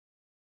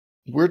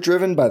We're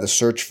driven by the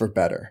search for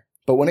better.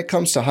 But when it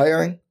comes to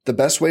hiring, the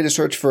best way to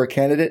search for a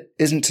candidate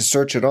isn't to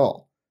search at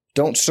all.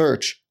 Don't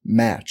search,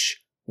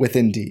 match with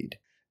Indeed.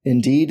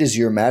 Indeed is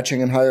your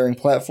matching and hiring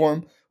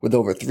platform with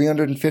over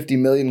 350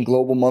 million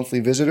global monthly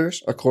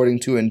visitors,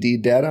 according to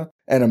Indeed data,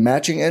 and a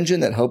matching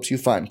engine that helps you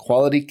find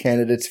quality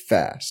candidates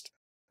fast.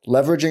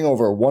 Leveraging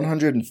over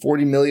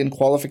 140 million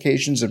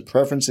qualifications and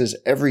preferences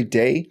every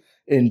day,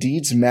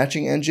 Indeed's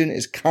matching engine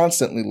is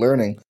constantly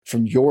learning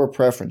from your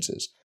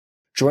preferences.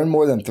 Join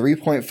more than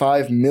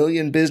 3.5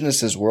 million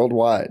businesses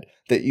worldwide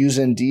that use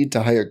Indeed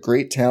to hire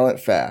great talent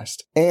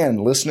fast.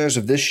 And listeners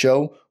of this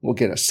show will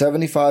get a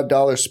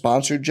 $75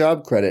 sponsored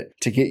job credit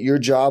to get your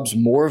jobs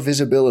more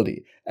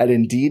visibility at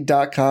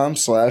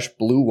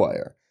Indeed.com/Blue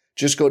Wire.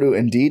 Just go to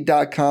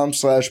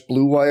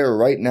Indeed.com/Blue Wire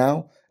right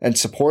now and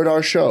support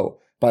our show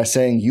by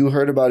saying you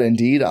heard about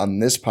Indeed on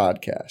this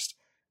podcast.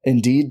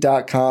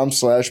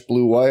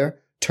 Indeed.com/Blue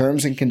Wire.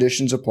 Terms and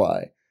conditions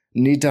apply.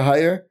 Need to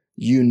hire?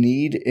 You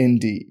need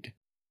Indeed.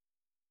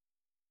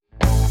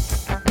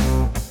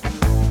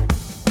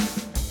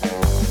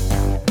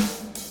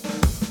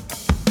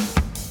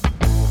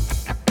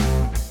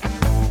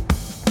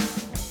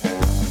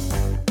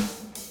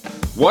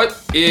 What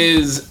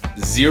is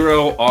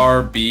Zero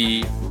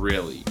RB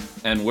really?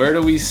 And where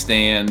do we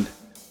stand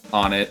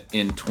on it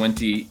in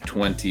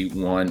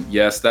 2021?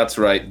 Yes, that's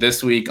right.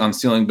 This week on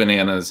Stealing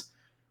Bananas,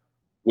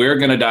 we're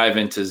going to dive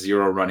into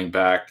Zero running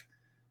back.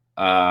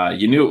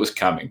 You knew it was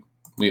coming.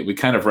 We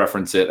kind of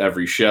reference it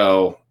every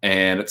show.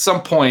 And at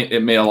some point,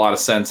 it made a lot of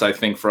sense, I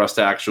think, for us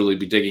to actually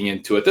be digging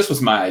into it. This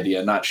was my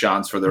idea, not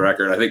Sean's, for the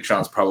record. I think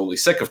Sean's probably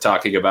sick of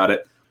talking about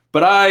it.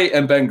 But I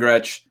am Ben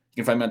Gretsch.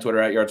 You can find me on Twitter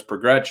at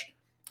YardsPerGretsch.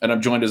 And I'm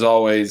joined, as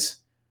always,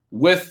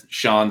 with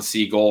Sean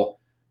Siegel,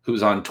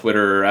 who's on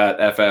Twitter at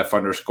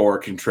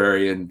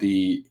FF_Contrarian,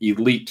 the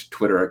elite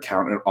Twitter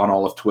account on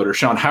all of Twitter.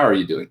 Sean, how are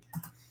you doing?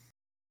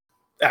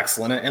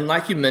 Excellent. And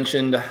like you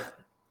mentioned,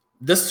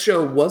 this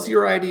show was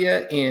your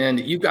idea, and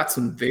you've got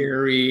some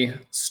very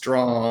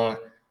strong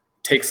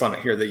takes on it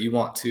here that you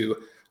want to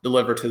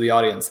deliver to the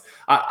audience.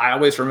 I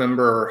always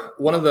remember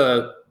one of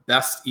the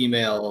best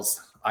emails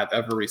I've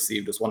ever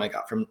received was one I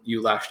got from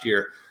you last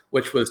year,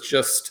 which was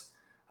just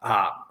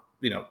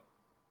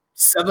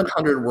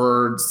 700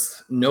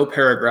 words, no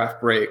paragraph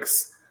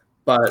breaks,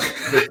 but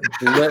this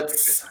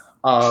blitz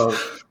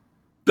of...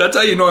 That's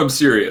how you know I'm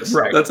serious.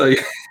 Right. That's how you...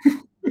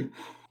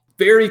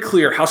 Very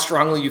clear how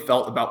strongly you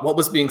felt about what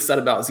was being said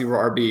about Zero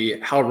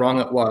RB, how wrong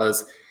it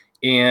was,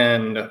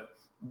 and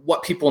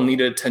what people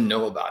needed to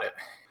know about it.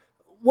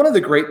 One of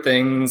the great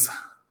things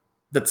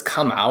that's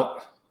come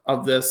out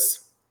of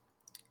this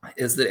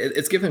is that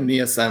it's given me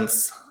a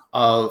sense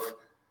of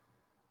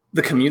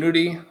the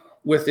community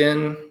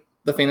within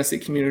the fantasy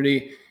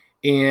community.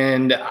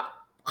 And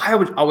I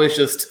would always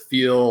just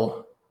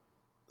feel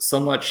so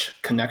much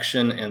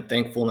connection and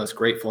thankfulness,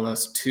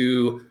 gratefulness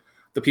to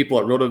the people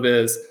at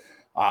RotoViz,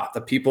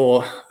 the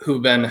people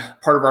who've been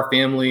part of our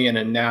family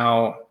and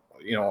now,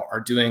 are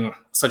doing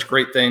such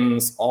great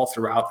things all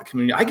throughout the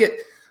community. I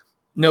get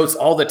notes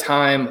all the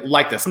time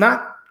like this,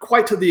 not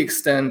quite to the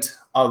extent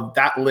of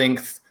that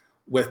length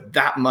with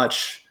that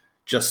much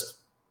just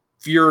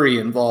fury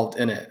involved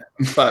in it,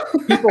 but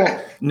people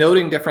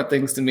noting different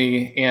things to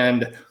me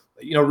and,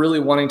 really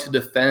wanting to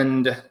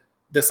defend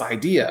this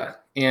idea.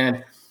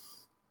 And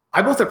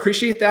I both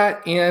appreciate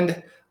that.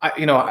 And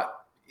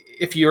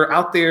if you're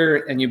out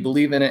there and you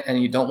believe in it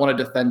and you don't want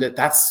to defend it,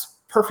 that's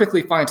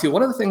perfectly fine too.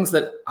 One of the things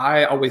that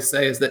I always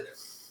say is that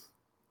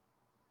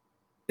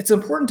it's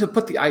important to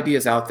put the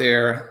ideas out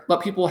there,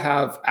 let people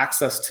have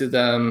access to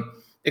them,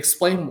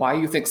 explain why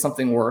you think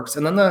something works.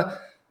 And then the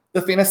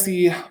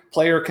fantasy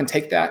player can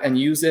take that and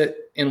use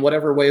it in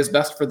whatever way is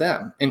best for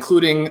them,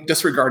 including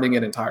disregarding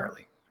it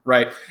entirely,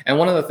 right? And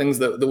one of the things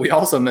that we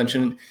also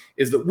mentioned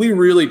is that we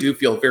really do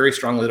feel very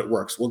strongly that it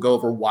works. We'll go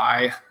over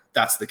why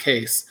that's the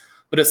case.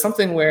 But it's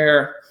something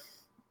where,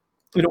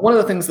 one of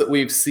the things that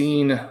we've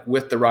seen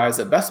with the rise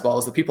of best ball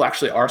is that people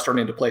actually are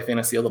starting to play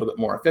fantasy a little bit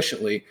more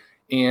efficiently.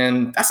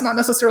 And that's not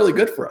necessarily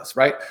good for us,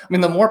 right? I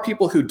mean, the more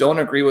people who don't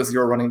agree with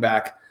Zero running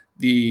back,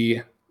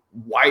 the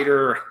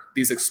wider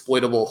these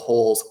exploitable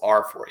holes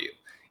are for you.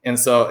 And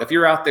so if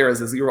you're out there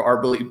as a Zero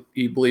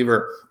RB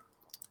believer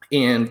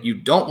and you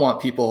don't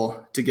want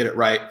people to get it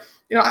right,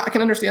 I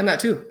can understand that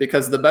too,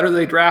 because the better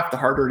they draft, the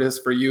harder it is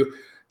for you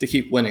to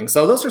keep winning.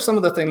 So those are some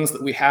of the things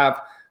that we have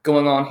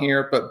going on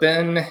here. But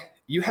Ben,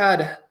 you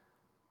had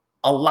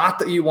a lot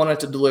that you wanted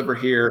to deliver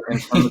here in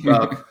terms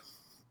of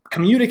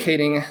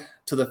communicating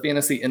to the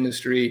fantasy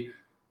industry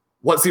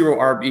what Zero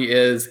RB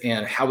is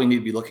and how we need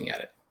to be looking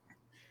at it.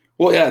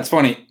 Well, yeah, it's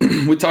funny.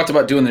 We talked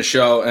about doing the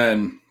show,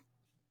 and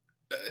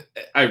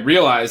I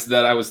realized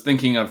that I was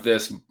thinking of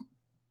this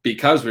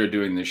because we were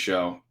doing this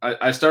show.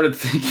 I started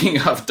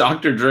thinking of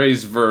Dr.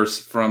 Dre's verse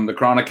from the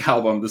Chronic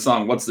album, the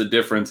song What's the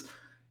Difference?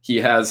 He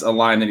has a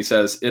line that he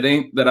says, "It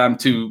ain't that I'm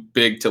too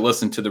big to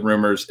listen to the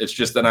rumors. It's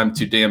just that I'm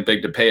too damn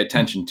big to pay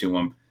attention to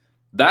them."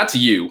 That's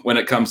you when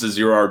it comes to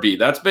Zero RB.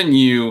 That's been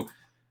you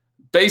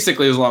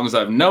basically as long as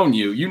I've known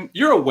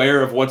you're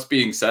aware of what's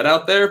being said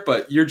out there,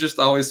 but you're just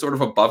always sort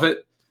of above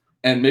it.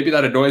 And maybe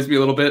that annoys me a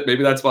little bit.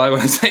 Maybe that's why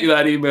when I sent you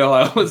that email,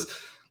 I was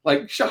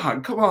like,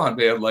 Sean, come on,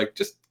 man. Like,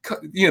 just,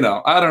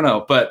 I don't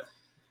know. But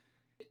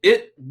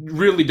it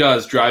really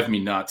does drive me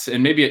nuts.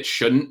 And maybe it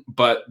shouldn't,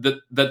 but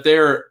that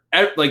there,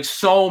 like,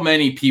 so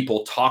many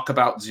people talk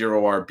about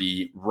Zero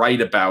RB, write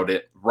about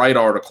it, write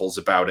articles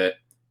about it.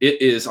 It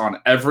is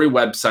on every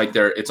website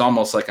there. It's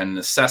almost like a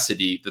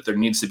necessity that there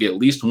needs to be at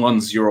least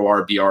one Zero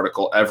RB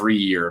article every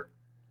year.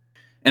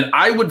 And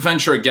I would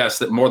venture a guess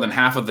that more than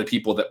half of the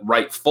people that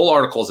write full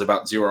articles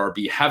about Zero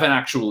RB haven't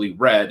actually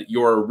read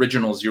your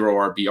original Zero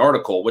RB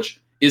article, which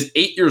is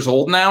 8 years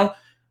old now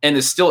and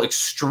is still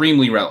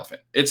extremely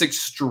relevant. It's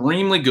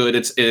extremely good.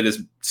 It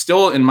is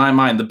still, in my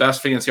mind, the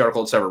best fantasy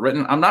article that's ever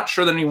written. I'm not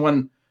sure that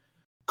anyone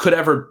could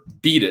ever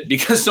beat it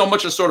because so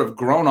much has sort of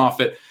grown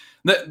off it.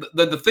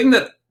 The thing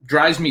that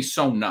drives me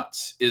so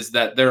nuts is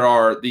that there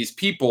are these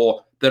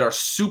people that are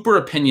super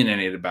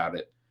opinionated about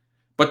it,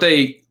 but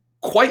they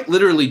quite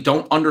literally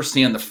don't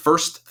understand the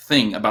first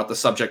thing about the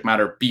subject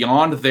matter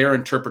beyond their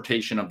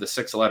interpretation of the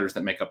 6 letters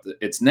that make up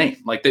its name.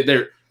 Like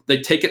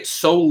they take it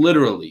so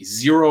literally,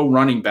 zero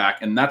running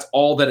back, and that's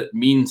all that it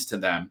means to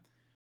them.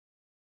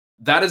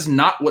 That is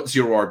not what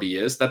Zero RB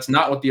is. That's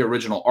not what the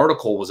original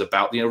article was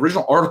about. The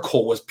original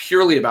article was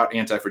purely about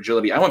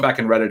anti-fragility. I went back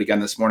and read it again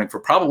this morning for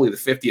probably the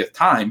 50th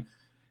time.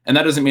 And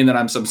that doesn't mean that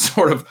I'm some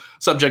sort of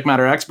subject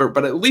matter expert,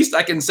 but at least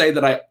I can say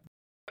that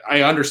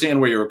I understand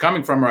where you were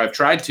coming from, or I've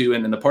tried to,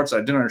 and in the parts that I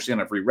didn't understand,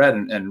 I've reread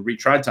and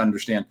retried to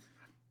understand.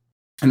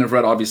 And I've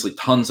read obviously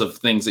tons of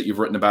things that you've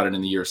written about it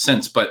in the years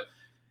since. But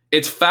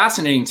it's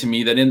fascinating to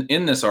me that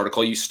in this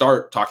article, you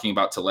start talking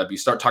about Taleb, you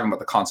start talking about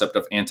the concept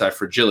of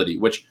anti-fragility,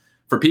 which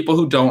for people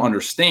who don't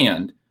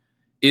understand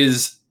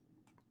is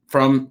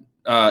from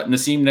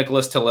Nassim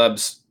Nicholas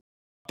Taleb's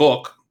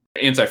book,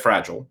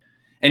 Anti-Fragile.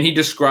 And he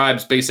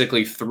describes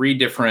basically 3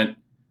 different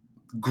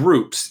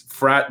groups.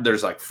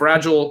 There's like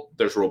fragile,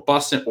 there's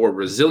robust or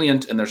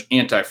resilient, and there's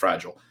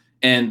anti-fragile.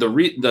 And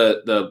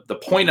the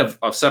point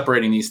of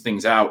separating these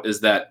things out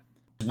is that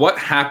what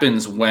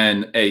happens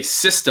when a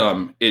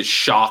system is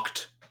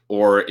shocked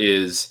or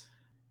is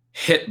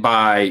hit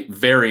by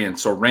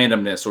variance or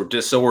randomness or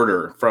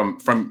disorder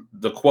from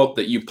the quote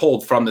that you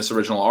pulled from this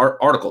original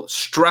article,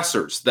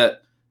 stressors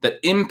that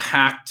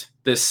impact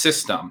this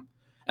system.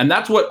 And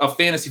that's what a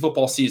fantasy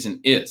football season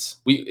is.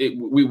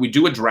 We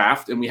do a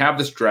draft, and we have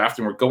this draft,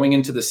 and we're going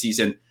into the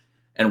season,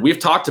 and we've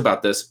talked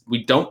about this.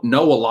 We don't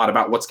know a lot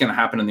about what's going to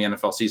happen in the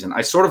NFL season.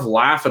 I sort of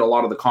laugh at a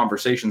lot of the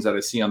conversations that I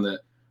see on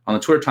the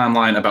Twitter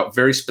timeline about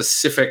very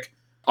specific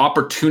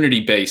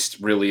opportunity-based,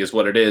 really is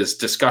what it is.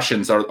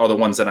 Discussions are the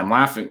ones that I'm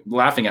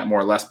laughing at more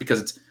or less,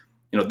 because it's,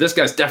 this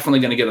guy's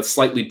definitely going to get a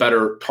slightly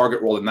better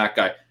target role than that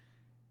guy.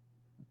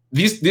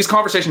 These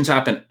conversations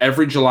happen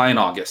every July and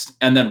August,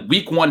 and then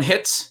week 1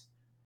 hits.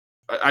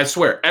 I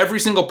swear, every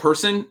single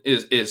person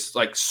is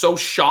like so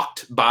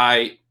shocked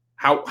by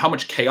how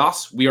much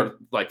chaos we are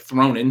like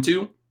thrown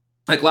into.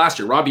 Like last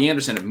year, Robbie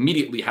Anderson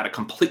immediately had a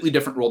completely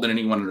different role than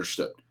anyone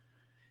understood.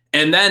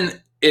 And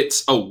then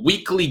it's a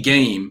weekly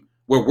game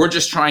where we're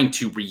just trying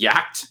to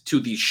react to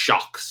these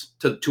shocks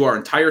to our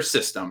entire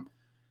system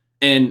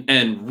and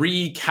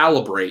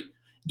recalibrate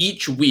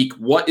each week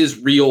what is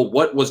real,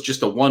 what was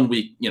just a 1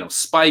 week,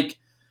 spike.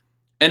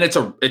 And it's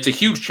a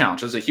huge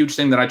challenge. It's a huge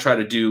thing that I try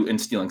to do in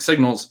Stealing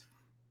Signals.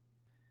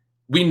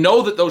 We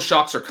know that those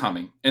shocks are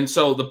coming. And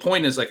so the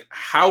point is, like,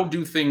 how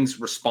do things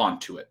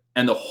respond to it?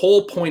 And the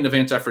whole point of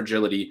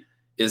anti-fragility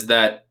is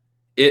that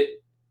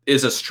it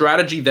is a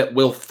strategy that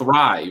will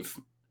thrive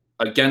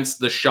against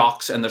the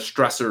shocks and the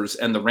stressors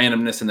and the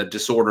randomness and the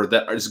disorder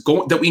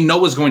that we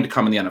know is going to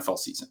come in the NFL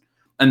season.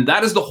 And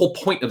that is the whole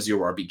point of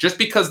Zero RB. Just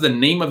because the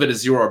name of it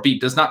is Zero RB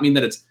does not mean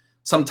that it's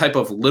some type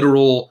of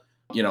literal,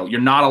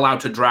 you're not allowed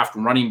to draft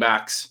running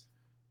backs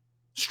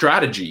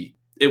strategy.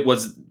 It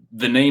was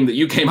the name that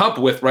you came up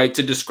with, right,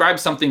 to describe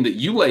something that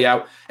you lay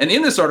out. And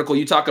in this article,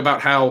 you talk about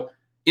how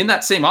in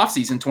that same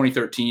offseason,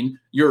 2013,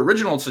 your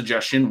original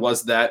suggestion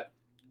was that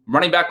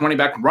running back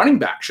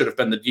should have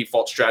been the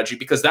default strategy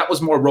because that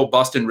was more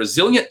robust and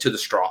resilient to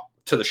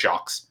the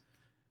shocks.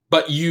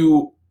 But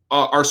you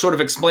are sort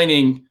of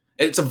explaining,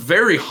 it's a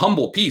very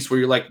humble piece where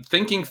you're like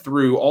thinking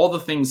through all the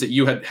things that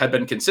you had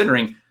been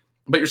considering,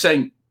 but you're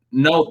saying,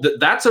 no,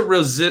 that's a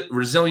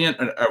resilient,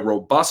 a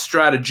robust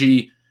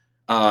strategy.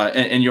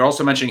 And you're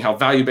also mentioning how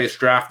value-based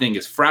drafting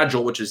is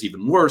fragile, which is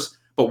even worse.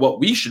 But what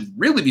we should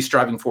really be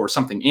striving for is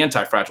something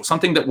anti-fragile,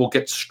 something that will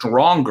get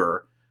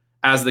stronger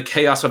as the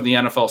chaos of the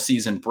NFL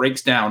season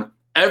breaks down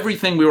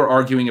everything we were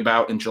arguing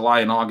about in July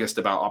and August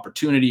about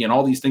opportunity and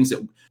all these things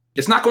that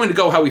it's not going to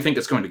go how we think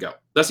it's going to go.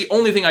 That's the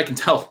only thing I can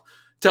tell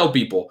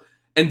people.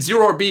 And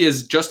Zero RB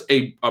is just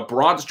a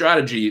broad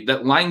strategy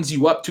that lines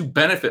you up to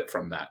benefit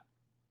from that.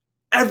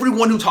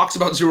 Everyone who talks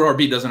about Zero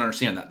RB doesn't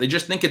understand that. They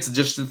just think it's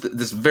just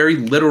this very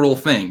literal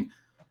thing.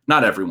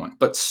 Not everyone,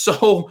 but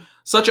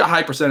such a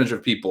high percentage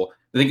of people,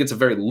 they think it's a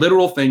very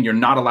literal thing. You're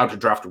not allowed to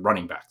draft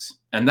running backs.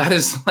 And that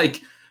is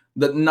like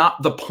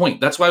not the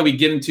point. That's why we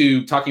get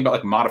into talking about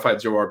like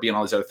modified zero RB and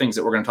all these other things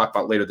that we're going to talk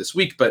about later this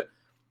week. But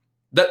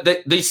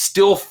that they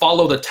still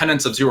follow the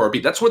tenets of zero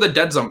RB. That's where the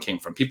dead zone came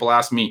from. People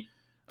ask me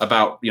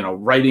about,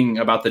 writing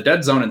about the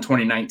dead zone in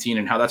 2019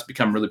 and how that's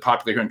become really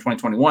popular here in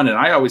 2021. And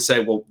I always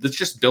say, well, this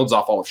just builds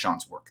off all of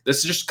Sean's work.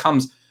 This just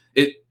comes,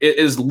 it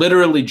is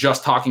literally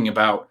just talking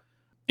about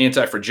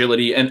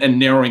anti-fragility and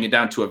narrowing it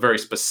down to a very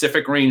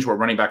specific range where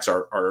running backs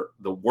are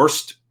the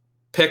worst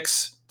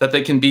picks that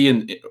they can be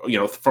in,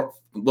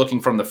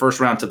 looking from the first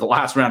round to the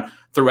last round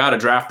throughout a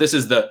draft. This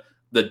is the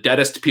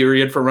deadest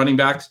period for running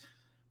backs.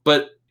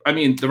 But I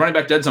mean, the running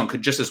back dead zone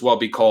could just as well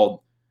be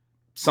called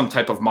some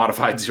type of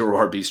modified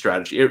zero RB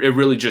strategy. It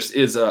really just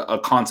is a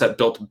concept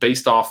built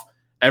based off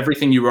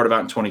everything you wrote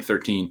about in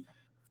 2013.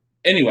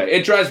 Anyway,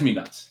 it drives me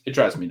nuts.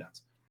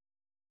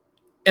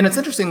 And it's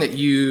interesting that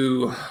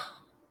you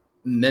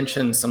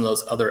mentioned some of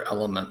those other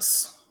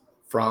elements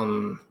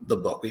from the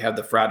book. We have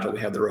the fragile, we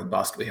have the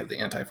robust, we have the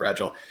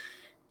anti-fragile,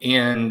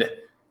 and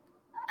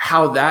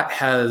how that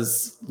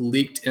has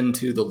leaked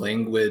into the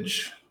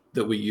language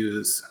that we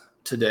use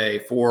today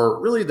for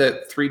really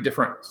the three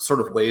different sort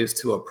of ways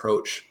to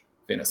approach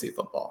fantasy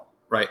football,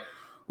 right?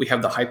 We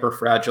have the hyper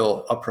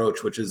fragile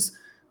approach, which is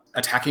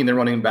attacking the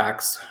running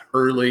backs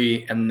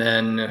early and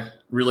then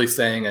really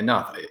saying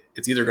enough.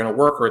 It's either going to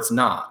work or it's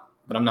not,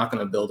 but I'm not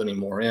going to build any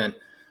more in.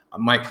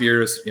 Mike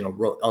Beers,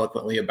 wrote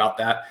eloquently about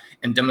that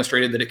and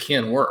demonstrated that it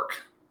can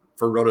work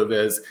for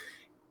RotoViz.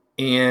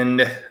 And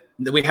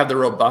then we have the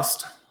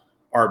robust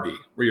RB,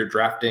 where you're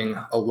drafting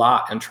a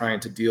lot and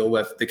trying to deal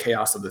with the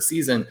chaos of the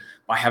season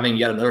by having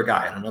yet another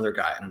guy and another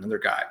guy and another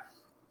guy.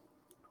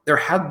 There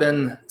have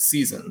been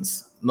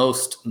seasons,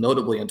 most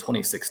notably in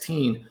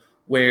 2016,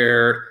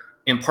 where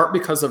in part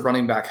because of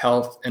running back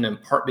health and in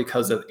part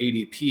because of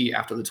ADP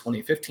after the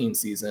 2015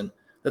 season,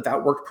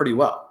 that worked pretty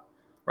well,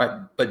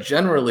 right? But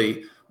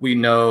generally, we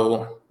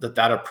know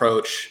that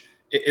approach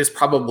is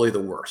probably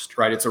the worst,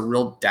 right? It's a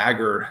real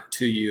dagger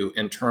to you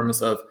in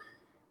terms of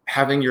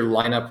having your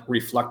lineup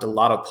reflect a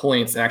lot of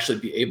points and actually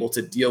be able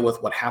to deal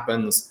with what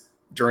happens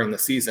during the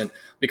season.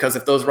 Because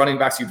if those running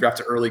backs you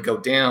drafted early go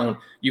down,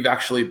 you've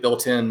actually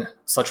built in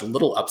such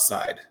little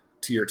upside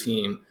to your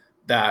team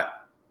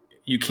that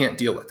you can't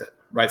deal with it,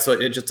 right? So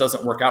it just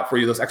doesn't work out for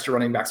you. Those extra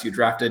running backs you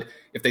drafted,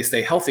 if they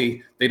stay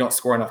healthy, they don't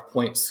score enough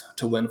points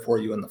to win for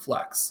you in the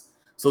flex.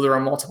 So there are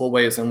multiple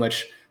ways in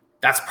which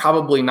that's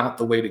probably not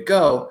the way to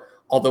go.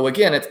 Although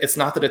again, it's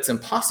not that it's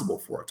impossible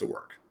for it to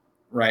work,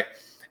 right?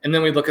 And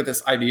then we look at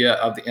this idea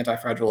of the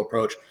anti-fragile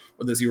approach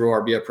or the zero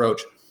RB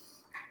approach.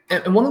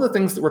 And one of the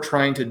things that we're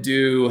trying to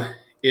do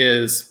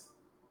is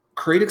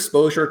create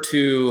exposure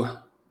to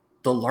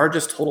the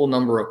largest total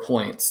number of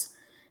points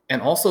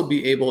and also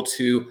be able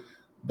to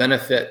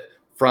benefit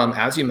from,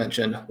 as you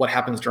mentioned, what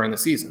happens during the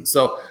season.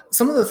 So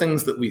some of the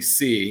things that we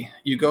see,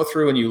 you go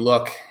through and you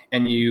look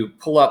and you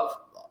pull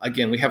up.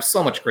 Again, we have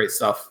so much great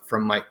stuff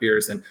from Mike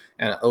Beers and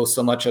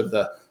so much of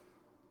the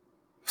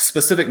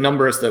specific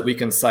numbers that we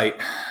can cite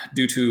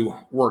due to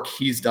work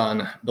he's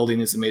done building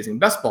these amazing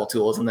best ball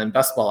tools. And then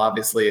best ball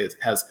obviously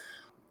has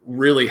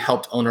really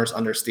helped owners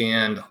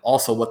understand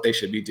also what they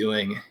should be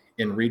doing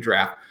in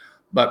redraft.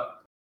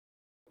 But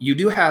you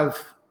do have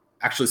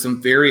actually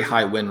some very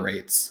high win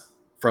rates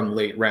from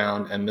late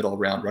round and middle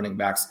round running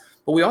backs.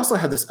 But we also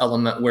have this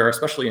element where,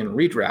 especially in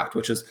redraft,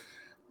 which is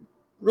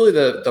really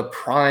the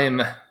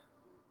prime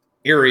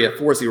area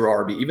for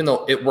zero RB, even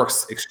though it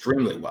works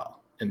extremely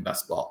well in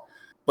best ball.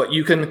 But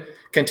you can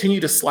continue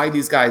to slide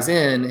these guys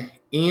in,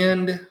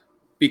 and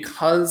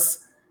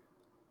because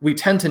we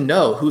tend to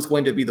know who's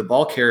going to be the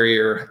ball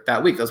carrier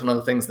that week. That's one of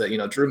the things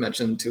that Drew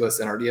mentioned to us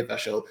in our DFS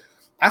show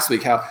last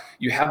week, how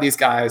you have these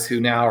guys who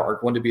now are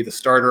going to be the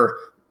starter.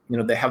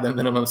 They have the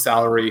minimum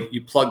salary.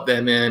 You plug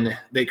them in,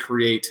 they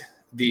create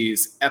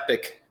these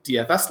epic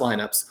DFS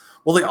lineups.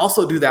 Well, they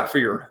also do that for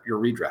your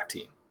redraft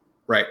team.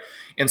 Right.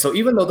 And so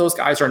even though those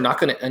guys are not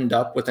going to end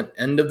up with an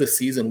end of the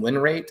season win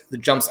rate that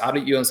jumps out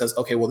at you and says,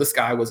 okay, well, this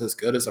guy was as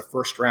good as a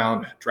first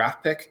round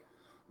draft pick,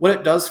 what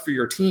it does for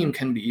your team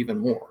can be even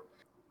more.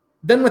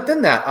 Then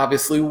within that,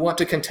 obviously, we want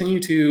to continue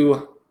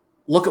to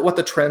look at what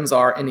the trends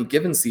are any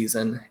given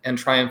season and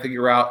try and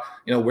figure out,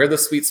 where the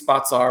sweet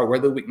spots are, where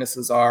the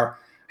weaknesses are,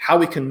 how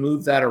we can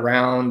move that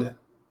around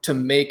to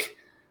make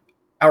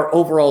our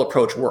overall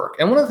approach work.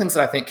 And one of the things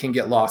that I think can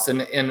get lost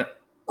in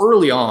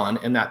early on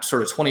in that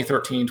sort of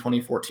 2013,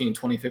 2014,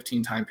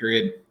 2015 time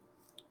period,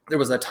 there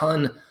was a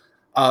ton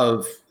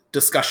of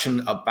discussion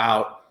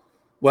about,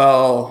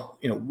 well,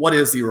 what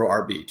is zero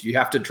RB? Do you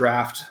have to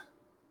draft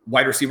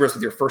wide receivers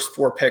with your first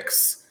 4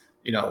 picks?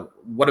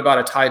 What about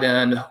a tight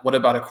end? What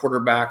about a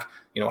quarterback?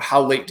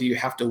 How late do you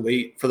have to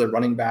wait for the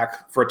running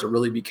back for it to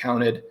really be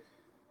counted?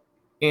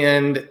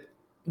 And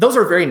those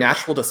are very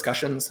natural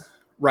discussions,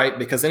 right?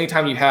 Because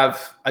anytime you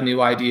have a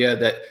new idea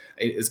that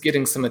is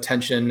getting some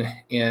attention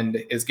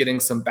and is getting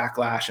some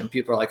backlash, and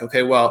people are like,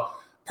 okay, well,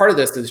 part of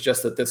this is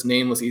just that this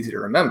name was easy to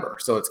remember,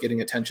 so it's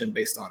getting attention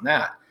based on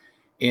that.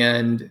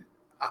 And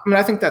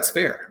I think that's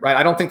fair, right?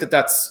 I don't think that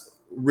that's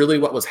really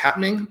what was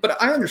happening,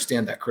 but I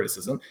understand that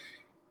criticism.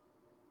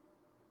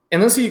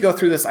 And then so you go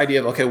through this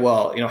idea of, okay,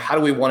 well, how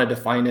do we want to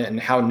define it and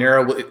how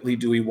narrowly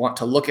do we want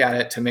to look at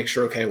it to make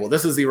sure, okay, well,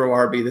 this is zero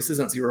RB, this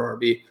isn't zero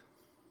RB.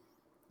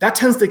 That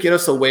tends to get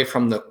us away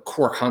from the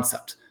core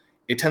concept.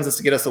 It tends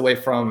to get us away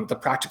from the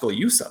practical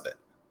use of it,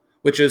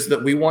 which is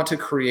that we want to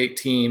create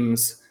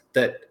teams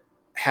that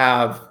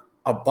have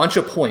a bunch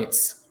of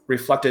points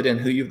reflected in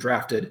who you've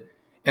drafted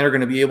and are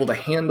going to be able to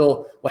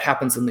handle what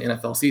happens in the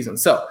NFL season.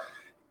 So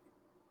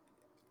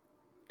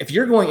if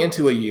you're going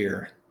into a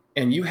year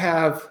and you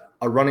have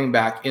a running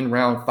back in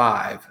round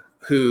 5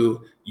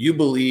 who you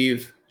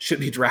believe should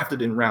be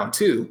drafted in round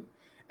 2,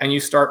 and you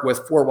start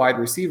with 4 wide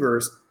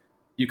receivers,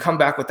 you come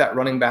back with that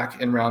running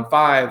back in round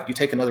 5, you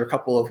take another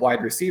couple of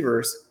wide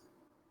receivers,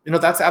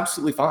 that's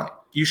absolutely fine.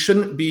 You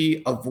shouldn't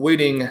be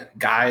avoiding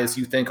guys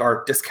you think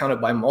are discounted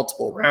by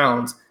multiple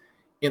rounds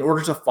in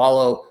order to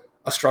follow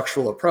a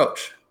structural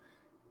approach.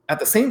 At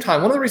the same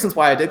time, one of the reasons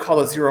why I did call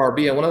it zero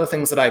RB, and one of the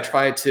things that I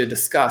tried to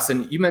discuss,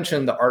 and you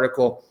mentioned the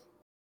article,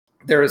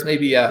 there is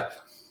maybe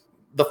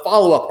the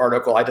follow-up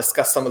article, I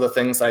discussed some of the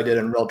things I did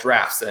in real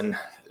drafts. And,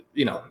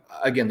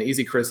 again, the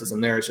easy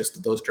criticism there is just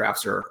that those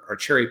drafts are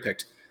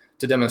cherry-picked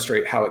to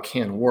demonstrate how it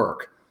can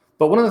work.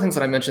 But one of the things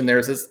that I mentioned there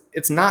is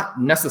it's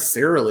not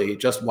necessarily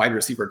just wide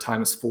receiver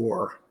times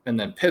 4 and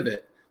then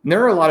pivot. And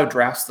there are a lot of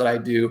drafts that I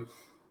do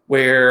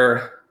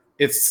where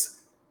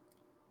it's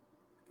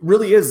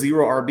really is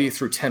zero RB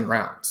through 10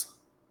 rounds,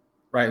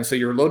 right? And so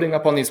you're loading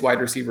up on these wide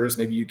receivers.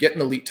 Maybe you get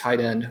an elite tight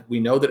end. We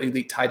know that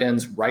elite tight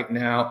ends right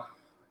now,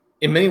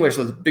 in many ways,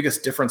 are the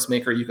biggest difference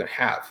maker you can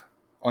have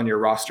on your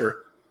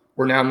roster.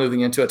 We're now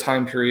moving into a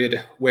time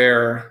period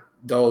where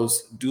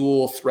those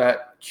dual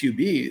threat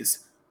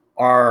QBs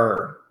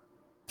are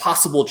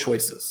possible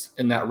choices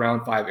in that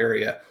round 5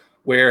 area,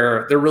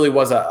 where there really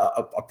was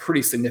a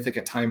pretty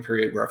significant time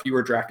period where if you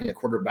were drafting a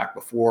quarterback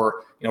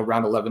before,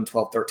 round 11,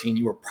 12, 13,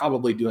 you were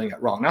probably doing it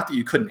wrong. Not that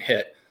you couldn't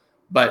hit,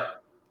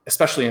 but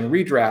especially in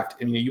redraft,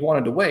 and you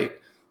wanted to wait.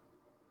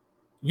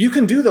 You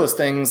can do those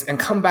things and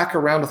come back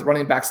around with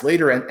running backs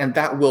later, and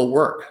that will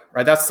work,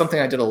 right? That's something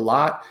I did a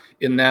lot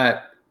in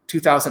that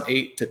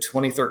 2008 to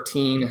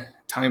 2013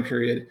 time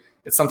period.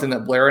 It's something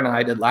that Blair and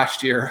I did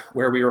last year,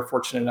 where we were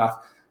fortunate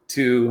enough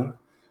to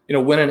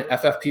win an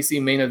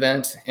FFPC main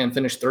event and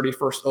finish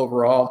 31st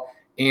overall.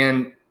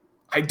 And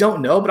I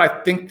don't know, but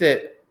I think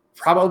that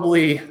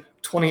probably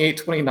 28,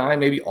 29,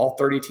 maybe all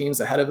 30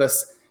 teams ahead of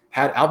us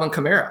had Alvin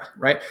Kamara,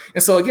 right?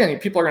 And so again,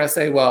 people are going to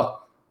say,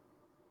 well,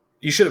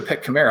 you should have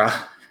picked Kamara,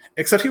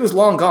 except he was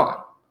long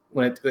gone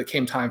when it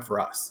came time for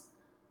us,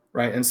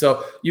 right? And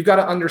so you've got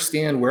to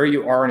understand where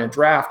you are in a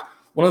draft.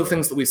 One of the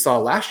things that we saw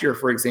last year,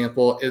 for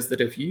example, is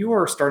that if you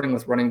are starting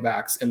with running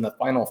backs in the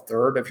final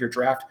third of your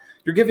draft,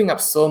 you're giving up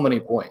so many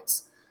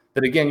points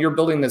that, again, you're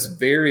building this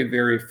very,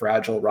 very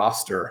fragile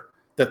roster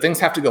that things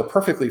have to go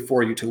perfectly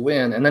for you to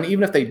win. And then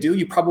even if they do,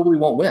 you probably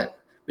won't win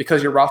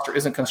because your roster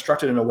isn't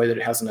constructed in a way that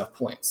it has enough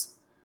points.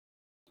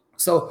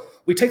 So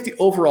we take the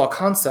overall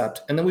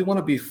concept and then we want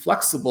to be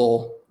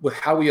flexible with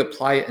how we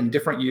apply it in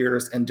different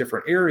years and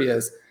different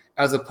areas,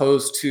 as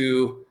opposed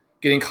to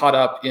getting caught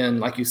up in,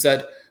 like you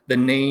said, the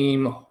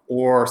name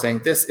or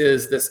saying this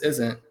is, this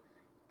isn't.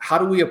 How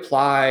do we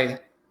apply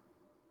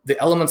the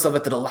elements of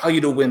it that allow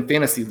you to win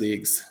fantasy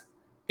leagues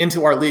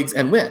into our leagues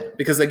and win?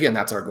 Because again,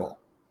 that's our goal.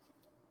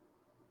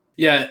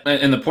 Yeah,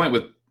 and the point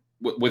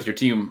with your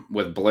team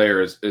with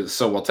Blair is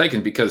so well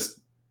taken, because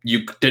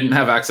you didn't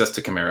have access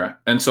to Kamara.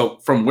 And so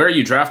from where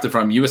you drafted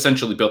from, you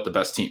essentially built the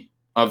best team.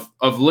 Of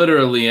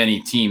literally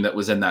any team that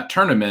was in that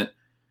tournament,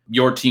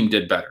 your team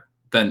did better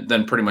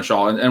than pretty much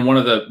all. And one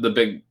of the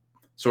big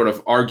sort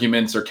of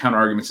arguments or counter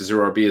arguments to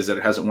zero RB is that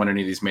it hasn't won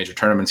any of these major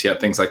tournaments yet,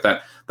 things like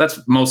that. That's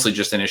mostly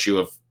just an issue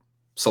of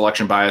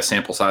selection bias,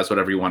 sample size,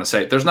 whatever you want to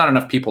say. There's not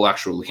enough people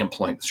actually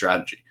employing the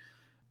strategy.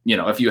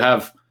 If you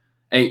have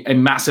a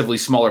massively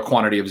smaller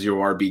quantity of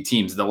zero RB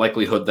teams, the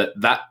likelihood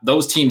that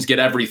those teams get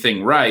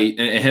everything right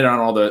and hit on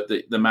all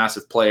the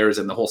massive players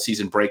and the whole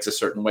season breaks a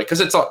certain way, because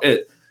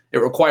it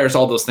requires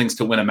all those things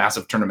to win a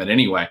massive tournament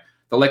anyway.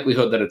 The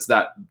likelihood that it's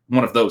that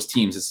one of those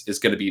teams is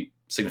going to be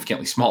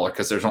significantly smaller,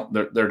 because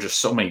there are just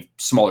so many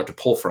smaller to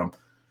pull from.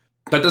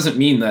 That doesn't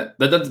mean that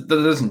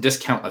doesn't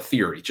discount a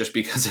theory just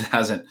because it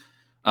hasn't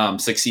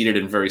succeeded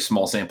in very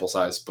small sample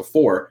size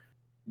before.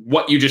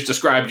 What you just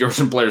described yours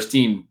and Blair's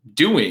team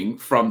doing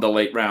from the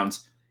late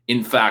rounds,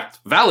 in fact,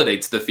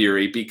 validates the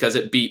theory, because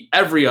it beat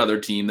every other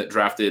team that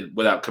drafted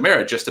without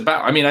Kamara just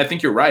about. I mean, I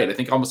think you're right. I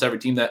think almost every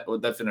team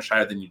that finished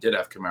higher than you did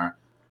have Kamara.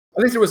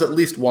 I think there was at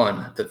least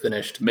one that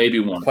finished maybe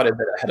one quite a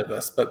bit ahead of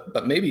us,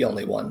 but maybe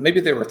only one. Maybe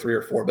there were 3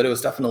 or 4, but it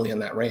was definitely in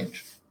that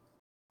range.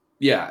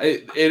 Yeah,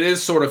 it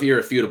is sort of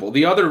irrefutable.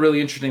 The other really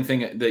interesting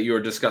thing that you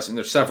were discussing,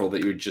 there's several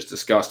that you just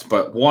discussed,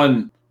 but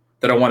one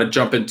that I want to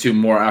jump into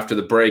more after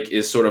the break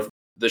is sort of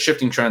the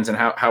shifting trends and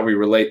how we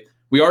relate.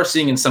 We are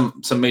seeing in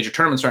some major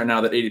tournaments right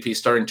now that ADP is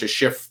starting to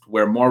shift,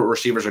 where more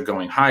receivers are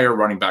going higher,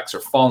 running backs are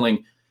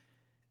falling.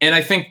 And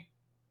I think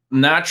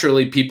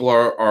naturally people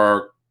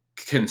are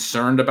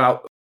concerned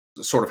about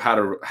sort of how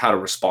to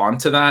respond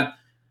to that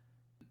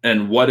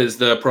and what is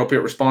the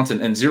appropriate response.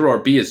 And zero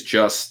RB is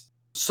just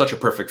such a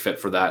perfect fit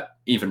for that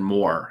even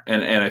more.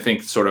 And I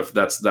think sort of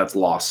that's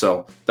lost.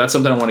 So that's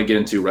something I want to get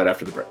into right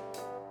after the break.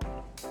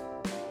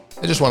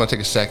 I just want to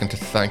take a second to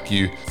thank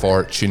you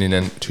for tuning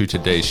in to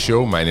today's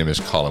show. My name is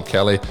Colin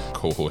Kelly,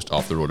 co-host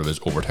of the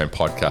RotoViz Overtime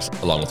podcast,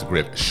 along with the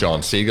great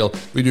Sean Siegel.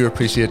 We do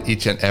appreciate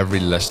each and every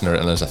listener,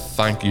 and as a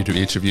thank you to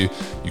each of you,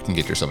 you can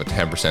get yourself a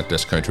 10%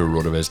 discount to a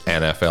RotoViz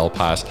NFL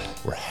pass.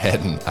 We're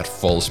heading at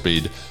full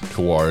speed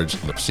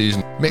towards the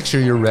season. Make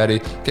sure you're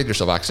ready. Get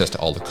yourself access to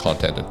all the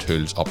content and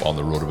tools up on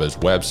the RotoViz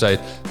website.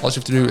 All you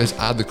have to do is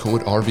add the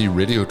code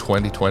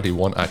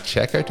RVRadio2021 at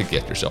checkout to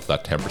get yourself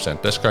that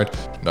 10%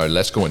 discount. Now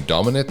let's go and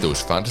dominate those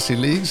fantasy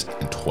leagues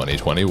in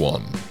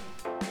 2021.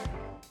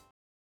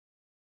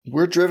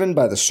 We're driven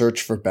by the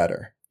search for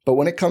better. But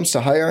when it comes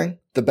to hiring,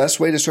 the best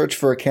way to search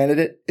for a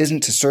candidate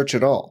isn't to search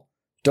at all.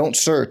 Don't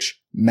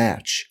search,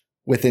 match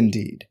with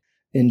Indeed.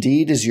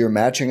 Indeed is your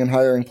matching and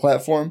hiring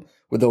platform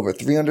with over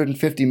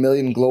 350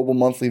 million global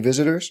monthly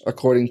visitors,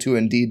 according to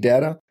Indeed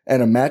data,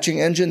 and a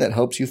matching engine that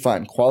helps you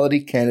find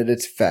quality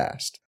candidates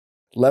fast.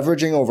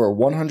 Leveraging over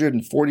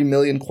 140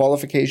 million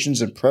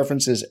qualifications and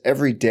preferences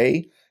every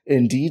day,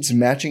 Indeed's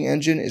matching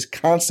engine is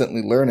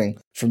constantly learning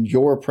from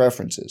your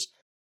preferences.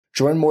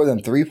 Join more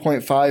than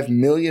 3.5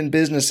 million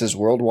businesses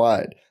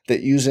worldwide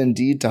that use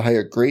Indeed to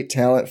hire great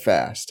talent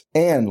fast.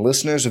 And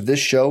listeners of this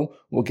show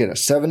will get a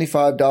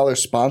 $75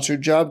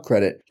 sponsored job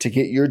credit to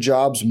get your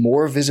jobs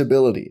more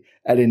visibility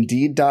at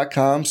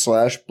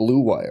Indeed.com/Blue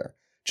Wire.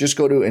 Just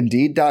go to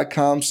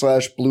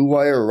Indeed.com/Blue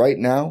Wire right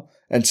now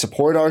and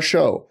support our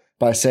show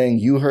by saying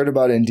you heard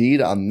about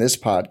Indeed on this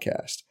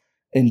podcast.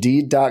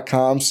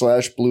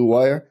 Indeed.com/Blue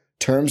Wire.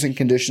 Terms and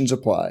conditions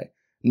apply.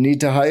 Need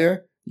to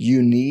hire?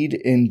 You need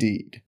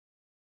Indeed.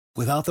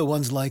 Without the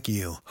ones like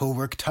you, who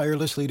work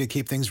tirelessly to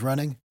keep things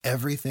running,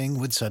 everything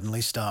would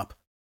suddenly stop.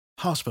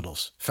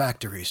 Hospitals,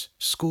 factories,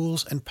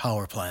 schools, and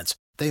power plants,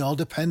 they all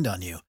depend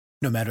on you.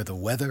 No matter the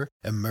weather,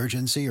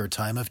 emergency, or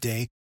time of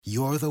day,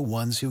 you're the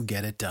ones who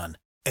get it done.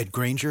 At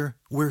Grainger,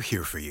 we're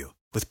here for you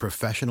with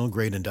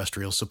professional-grade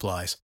industrial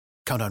supplies.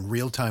 Count on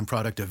real-time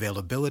product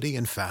availability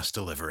and fast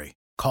delivery.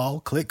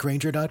 Call, click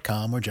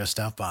Grainger.com, or just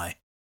stop by.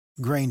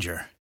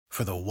 Grainger,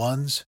 for the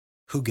ones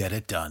who get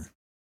it done.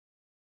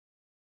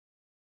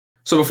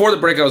 So before the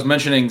break, I was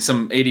mentioning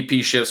some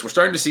ADP shifts. We're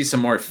starting to see some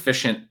more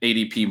efficient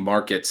ADP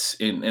markets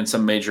in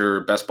some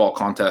major best ball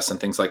contests and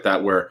things like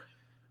that where,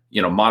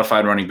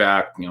 modified running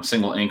back,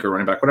 single anchor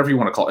running back, whatever you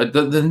want to call it.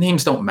 The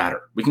names don't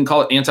matter. We can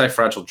call it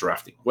anti-fragile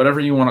drafting, whatever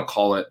you want to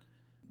call it.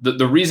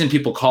 The reason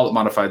people call it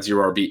modified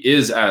zero RB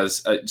is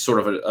as a sort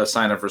of a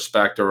sign of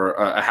respect or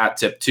a hat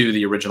tip to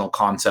the original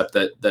concept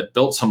that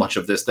built so much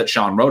of this, that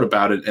Sean wrote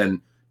about it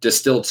and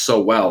distilled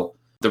so well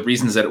the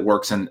reasons that it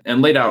works and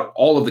laid out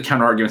all of the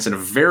counter arguments in a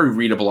very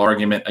readable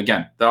argument.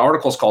 Again, the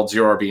article is called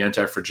Zero RB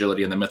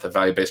Anti-Fragility and the Myth of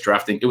Value-Based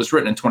Drafting. It was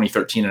written in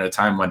 2013 at a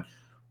time when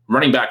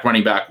running back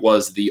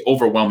was the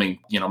overwhelming,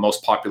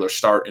 most popular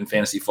start in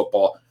fantasy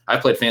football. I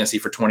played fantasy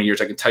for 20 years.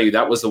 I can tell you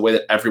that was the way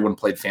that everyone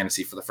played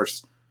fantasy for the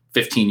first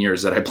 15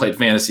 years that I played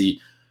fantasy.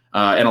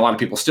 And a lot of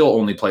people still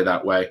only play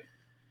that way.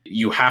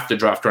 You have to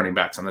draft running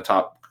backs on the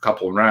top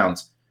couple of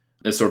rounds.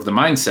 It's sort of the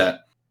mindset.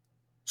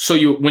 So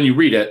when you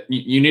read it,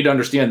 you need to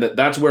understand that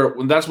that's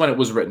when it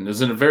was written. It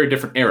was in a very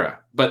different era,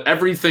 but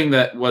everything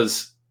that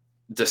was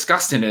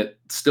discussed in it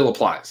still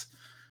applies.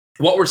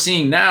 What we're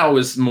seeing now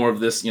is more of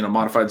this,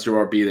 modified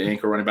zero RB, the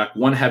anchor running back,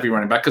 one heavy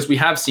running back, because we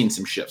have seen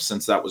some shifts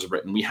since that was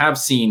written. We have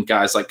seen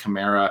guys like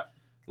Kamara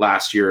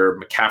last year,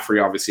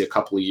 McCaffrey, obviously a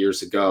couple of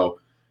years ago,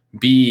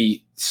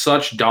 be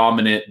such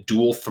dominant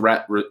dual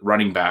threat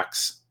running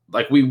backs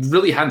like we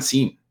really hadn't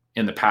seen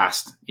in the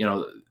past.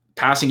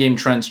 Passing game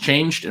trends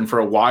changed, and for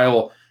a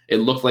while it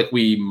looked like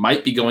we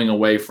might be going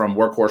away from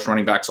workhorse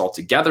running backs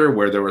altogether,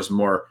 where there was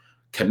more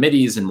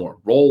committees and more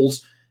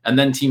roles. And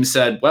then teams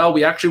said, well,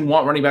 we actually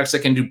want running backs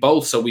that can do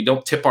both, so we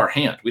don't tip our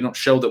hand. We don't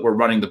show that we're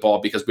running the ball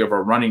because we have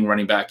our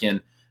running back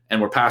in,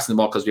 and we're passing the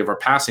ball because we have our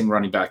passing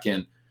running back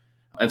in.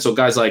 And so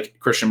guys like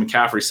Christian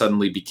McCaffrey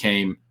suddenly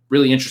became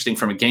really interesting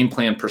from a game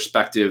plan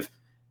perspective.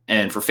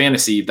 And for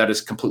fantasy, that has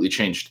completely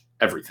changed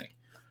everything.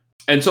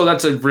 And so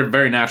that's a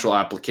very natural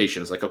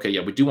application. It's like, okay, yeah,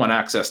 we do want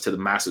access to the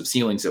massive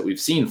ceilings that we've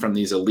seen from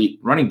these elite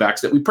running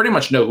backs that we pretty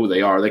much know who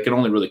they are. They can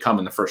only really come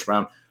in the first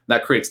round.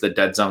 That creates the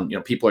dead zone.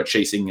 People are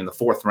chasing in the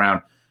fourth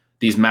round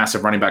these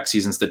massive running back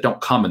seasons that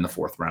don't come in the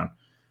fourth round.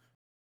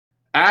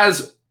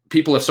 As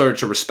people have started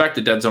to respect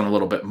the dead zone a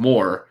little bit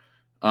more,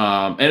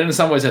 and in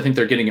some ways I think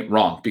they're getting it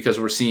wrong, because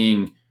we're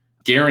seeing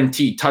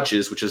guaranteed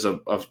touches, which is a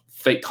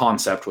fake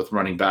concept with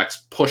running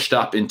backs, pushed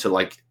up into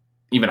like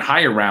even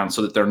higher rounds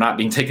so that they're not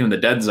being taken in the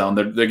dead zone.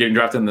 They're getting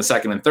drafted in the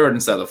second and third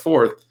instead of the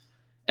fourth.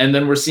 And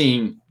then we're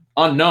seeing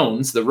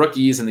unknowns, the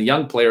rookies and the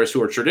young players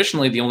who are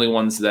traditionally the only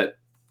ones that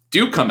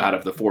do come out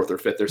of the fourth or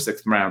fifth or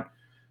sixth round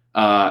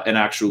and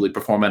actually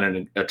perform at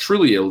a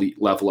truly elite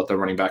level at the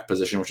running back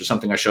position, which is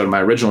something I showed in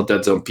my original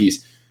Dead Zone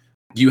piece.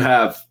 You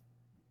have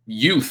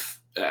youth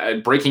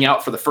breaking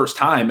out for the first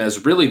time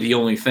as really the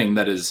only thing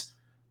that is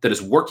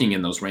working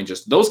in those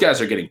ranges. Those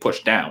guys are getting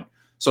pushed down.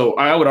 So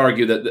I would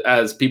argue that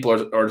as people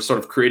are sort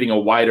of creating a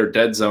wider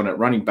dead zone at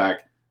running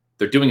back,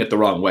 they're doing it the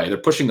wrong way. They're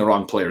pushing the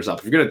wrong players up.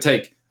 If you're going to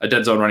take a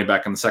dead zone running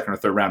back in the second or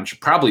third round, it should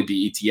probably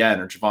be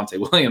Etienne or Javonte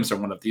Williams or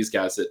one of these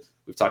guys that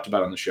we've talked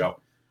about on the show.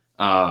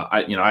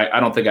 I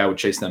don't think I would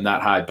chase them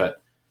that high,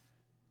 but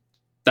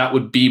that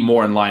would be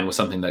more in line with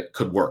something that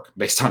could work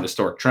based on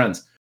historic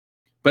trends.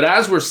 But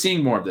as we're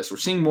seeing more of this, we're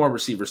seeing more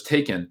receivers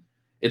taken.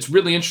 It's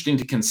really interesting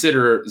to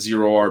consider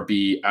zero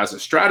RB as a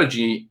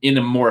strategy in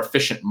a more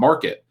efficient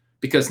market,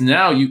 because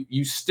now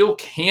you still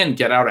can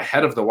get out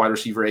ahead of the wide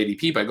receiver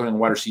ADP by going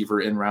wide receiver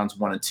in rounds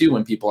 1 and 2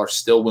 when people are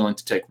still willing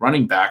to take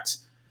running backs.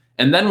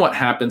 And then what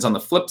happens on the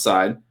flip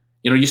side,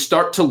 you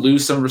start to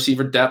lose some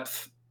receiver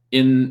depth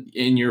in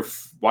your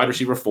wide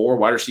receiver 4,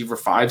 wide receiver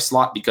 5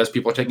 slot because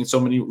people are taking so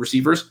many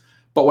receivers.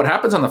 But what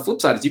happens on the flip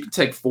side is you can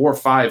take 4 or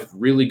 5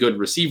 really good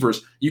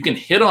receivers. You can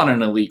hit on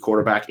an elite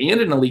quarterback and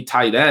an elite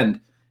tight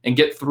end and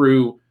get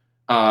through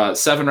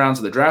 7 rounds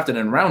of the draft. And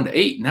in round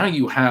 8, now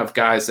you have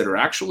guys that are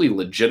actually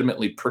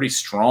legitimately pretty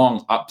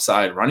strong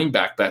upside running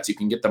back bets. You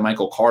can get the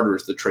Michael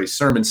Carters, the Trey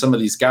Sermon, some of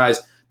these guys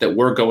that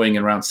were going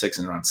in round 6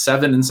 and round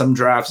 7 in some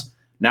drafts.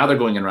 Now they're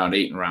going in round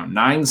 8 and round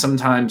 9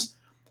 sometimes.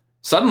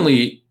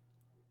 Suddenly,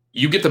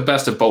 you get the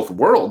best of both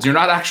worlds. You're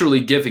not actually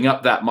giving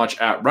up that much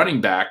at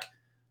running back.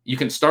 You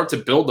can start to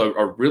build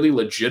a really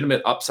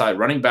legitimate upside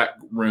running back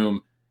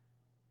room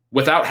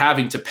without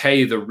having to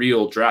pay the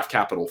real draft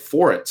capital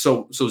for it.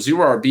 So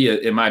zero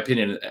RB, in my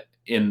opinion,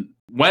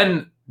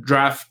 when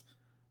draft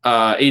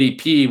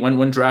ADP,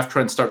 when draft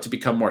trends start to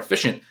become more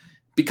efficient,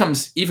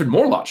 becomes even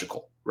more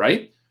logical,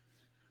 right?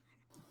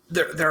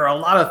 There are a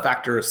lot of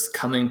factors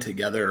coming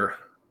together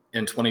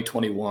in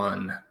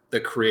 2021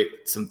 that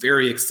create some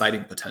very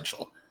exciting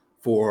potential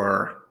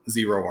for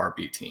zero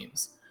RB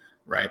teams,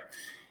 right?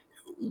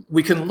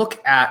 We can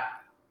look at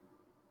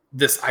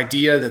this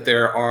idea that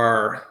there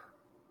are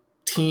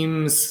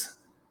teams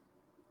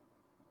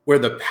where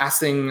the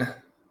passing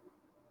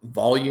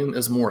volume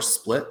is more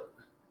split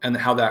and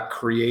how that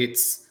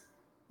creates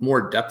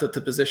more depth at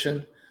the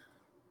position.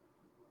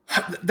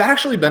 That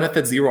actually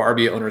benefits zero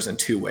RB owners in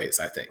 2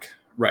 ways, I think,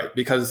 right?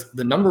 Because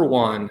the number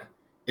one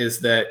is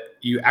that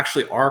you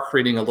actually are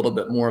creating a little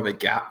bit more of a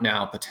gap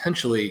now,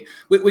 potentially.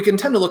 We can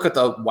tend to look at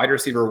the wide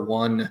receiver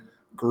 1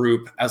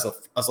 group as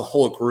a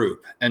whole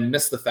group and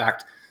miss the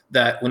fact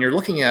that when you're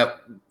looking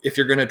at if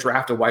you're going to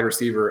draft a wide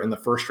receiver in the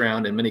first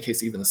round, in many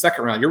cases even the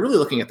second round, you're really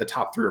looking at the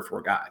top 3 or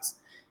 4 guys.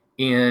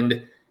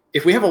 And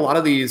if we have a lot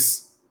of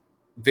these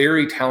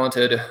very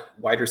talented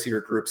wide receiver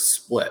groups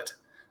split,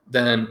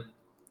 then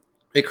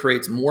it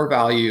creates more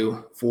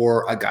value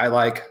for a guy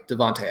like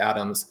Davante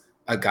Adams,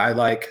 a guy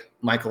like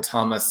Michael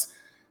Thomas,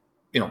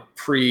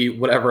 pre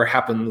whatever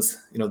happens,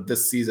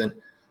 this season,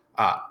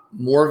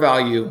 more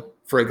value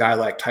for a guy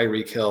like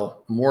Tyreek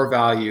Hill, more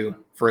value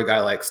for a guy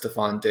like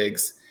Stephon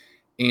Diggs,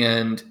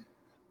 and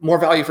more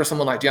value for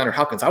someone like DeAndre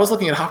Hopkins. I was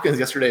looking at Hopkins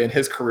yesterday and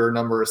his career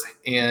numbers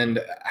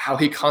and how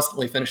he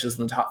constantly finishes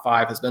in the top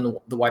 5, has been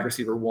the wide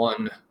receiver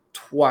 1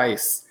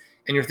 twice.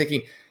 And you're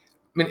thinking,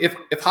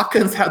 if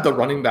Hopkins had the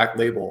running back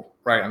label,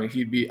 right?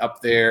 He'd be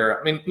up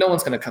there. No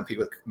one's going to compete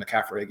with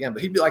McCaffrey again,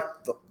 but he'd be like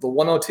the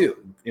 102,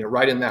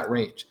 right in that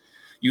range.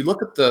 You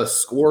look at the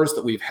scores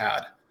that we've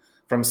had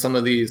from some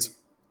of these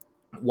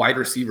wide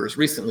receivers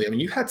recently.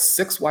 You had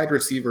 6 wide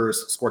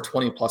receivers score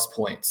 20 plus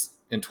points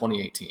in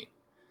 2018.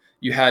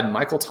 You had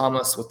Michael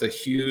Thomas with a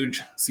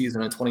huge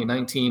season in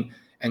 2019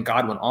 and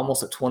Godwin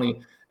almost at 20.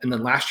 And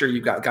then last year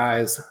you got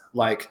guys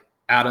like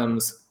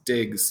Adams,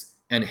 Diggs,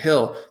 and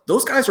Hill.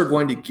 Those guys are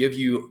going to give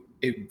you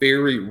a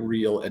very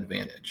real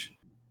advantage.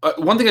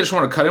 One thing I just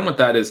want to cut in with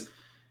that is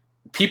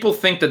people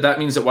think that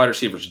means that wide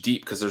receivers are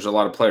deep because there's a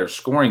lot of players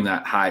scoring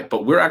that high,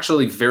 but we're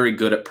actually very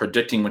good at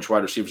predicting which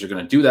wide receivers are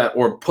going to do that,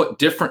 or put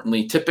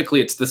differently, typically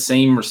it's the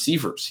same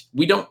receivers.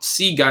 We don't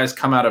see guys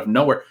come out of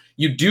nowhere.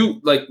 You do,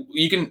 like,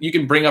 you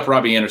can bring up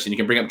Robbie Anderson, you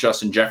can bring up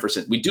Justin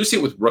Jefferson. We do see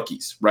it with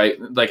rookies, right?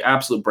 Like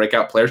absolute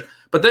breakout players.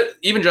 But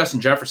even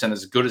Justin Jefferson,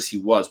 as good as he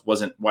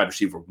wasn't wide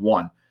receiver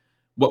 1.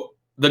 Well,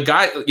 the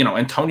guy,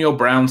 Antonio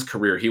Brown's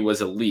career, he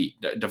was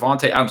elite.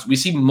 Davante Adams, we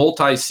see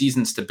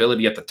multi-season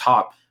stability at the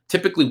top.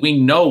 Typically, we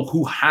know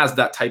who has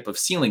that type of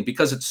ceiling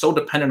because it's so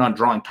dependent on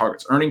drawing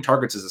targets. Earning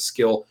targets is a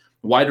skill.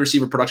 Wide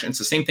receiver production, it's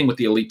the same thing with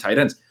the elite tight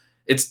ends.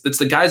 It's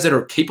the guys that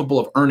are capable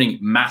of earning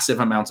massive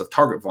amounts of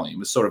target volume,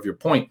 is sort of your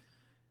point.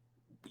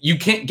 You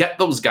can't get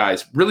those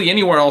guys really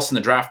anywhere else in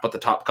the draft but the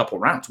top couple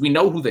rounds. We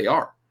know who they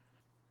are.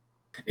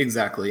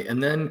 Exactly.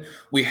 And then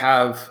we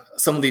have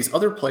some of these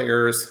other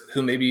players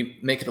who maybe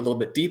make it a little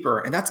bit deeper,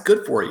 and that's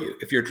good for you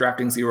if you're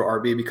drafting zero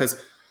RB,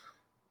 because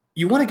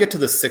you want to get to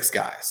the 6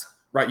 guys,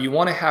 right? You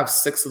want to have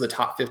 6 of the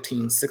top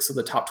 15, 6 of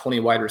the top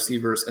 20 wide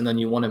receivers, and then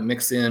you want to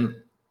mix in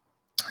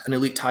an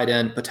elite tight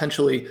end,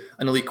 potentially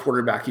an elite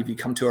quarterback if you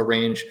come to a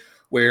range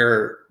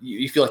where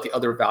you feel like the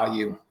other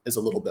value is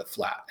a little bit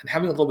flat. And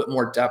having a little bit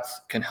more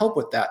depth can help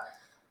with that.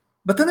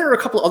 But then there are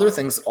a couple other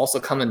things that also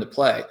come into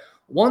play.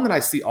 One that I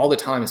see all the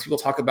time is people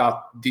talk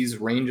about these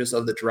ranges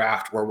of the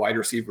draft where wide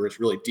receiver is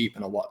really deep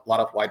and a lot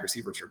of wide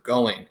receivers are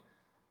going.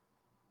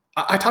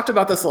 I talked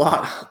about this a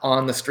lot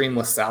on the stream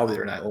with Sal the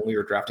other night when we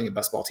were drafting a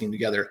best ball team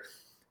together.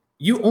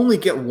 You only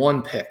get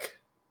one pick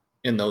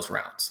in those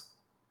rounds.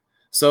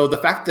 So the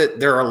fact that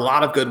there are a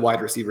lot of good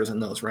wide receivers in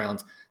those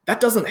rounds, that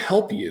doesn't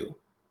help you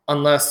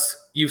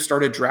unless you've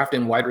started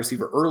drafting wide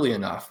receiver early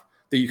enough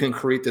that you can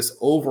create this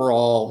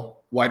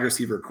overall wide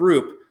receiver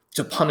group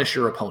to punish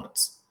your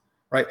opponents,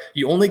 right?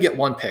 You only get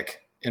one pick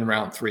in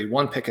round 3,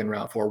 one pick in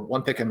round 4,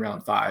 one pick in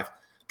round 5.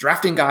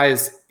 Drafting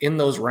guys in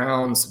those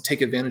rounds to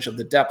take advantage of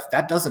the depth,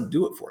 that doesn't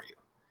do it for you.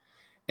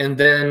 And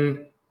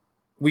then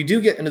we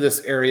do get into this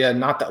area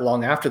not that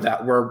long after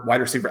that where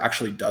wide receiver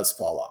actually does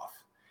fall off.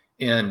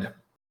 And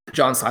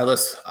John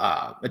Silas,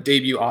 a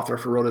debut author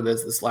for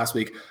RotoViz this last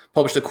week,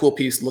 published a cool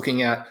piece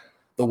looking at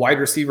the wide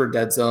receiver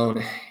dead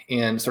zone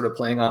and sort of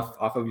playing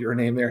off of your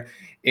name there,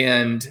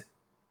 and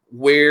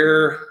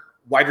where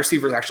wide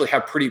receivers actually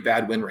have pretty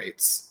bad win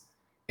rates,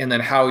 and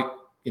then how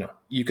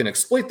you can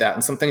exploit that,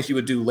 and some things you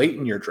would do late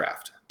in your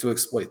draft to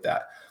exploit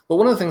that. But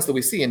one of the things that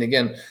we see, and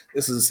again,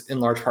 this is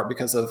in large part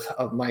because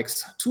of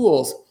Mike's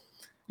tools,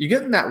 you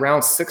get in that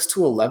round 6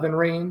 to 11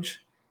 range,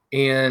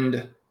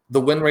 and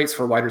the win rates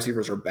for wide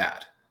receivers are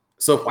bad.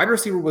 So if wide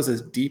receiver was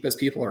as deep as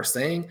people are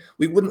saying,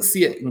 we wouldn't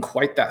see it in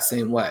quite that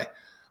same way.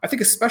 I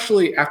think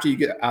especially after you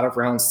get out of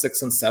rounds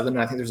 6 and 7,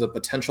 and I think there's a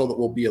potential that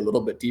we'll be a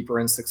little bit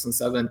deeper in 6 and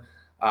 7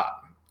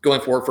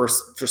 going forward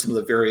for some of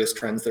the various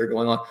trends that are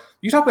going on.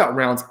 You talk about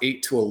rounds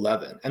 8 to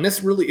 11, and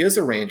this really is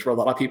a range where a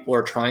lot of people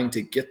are trying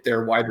to get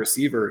their wide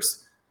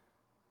receivers.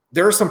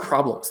 There are some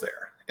problems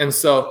there. And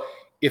so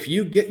if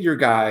you get your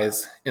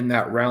guys in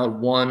that round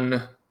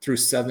 1 through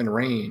 7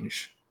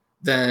 range,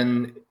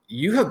 then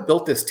you have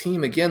built this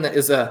team again that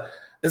is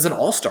an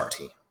all-star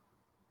team.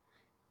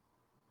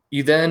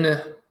 You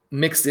then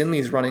mix in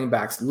these running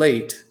backs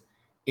late,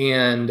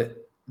 and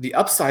the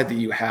upside that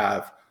you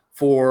have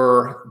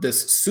for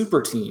this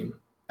super team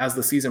as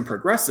the season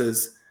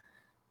progresses,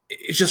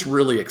 it's just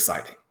really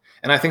exciting.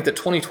 And I think that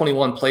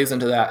 2021 plays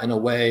into that in a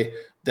way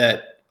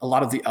that a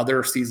lot of the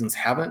other seasons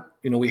haven't.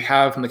 We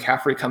have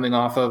McCaffrey coming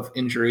off of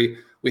injury.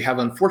 We have,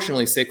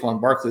 unfortunately, Saquon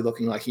Barkley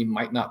looking like he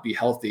might not be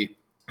healthy.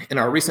 In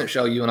our recent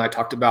show, you and I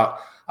talked about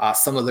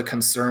some of the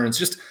concerns,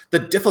 just the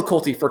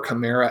difficulty for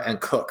Kamara and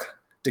Cook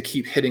to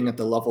keep hitting at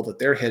the level that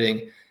they're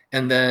hitting.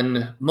 And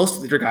then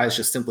most of their guys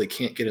just simply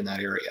can't get in that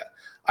area.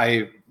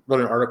 I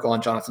wrote an article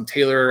on Jonathan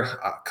Taylor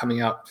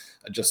coming out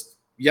just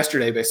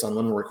yesterday based on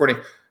when we're recording,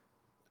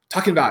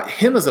 talking about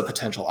him as a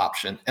potential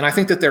option. And I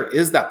think that there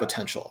is that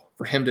potential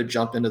for him to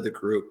jump into the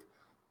group,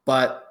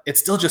 but it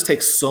still just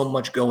takes so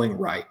much going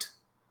right.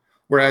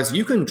 Whereas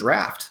you can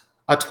draft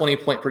a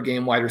 20-point per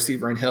game wide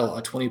receiver in Hill,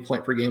 a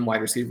 20-point per game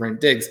wide receiver in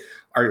Diggs.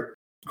 Our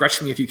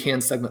Gretchen Me If You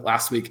Can segment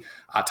last week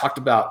talked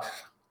about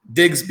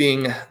Diggs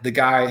being the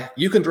guy.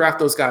 You can draft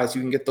those guys.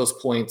 You can get those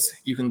points.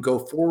 You can go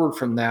forward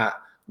from that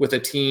with a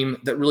team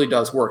that really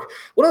does work.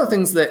 One of the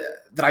things that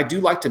I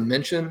do like to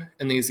mention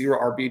in these zero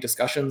RB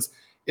discussions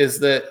is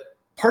that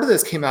part of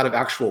this came out of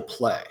actual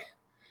play.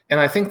 And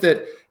I think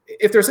that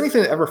if there's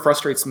anything that ever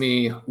frustrates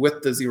me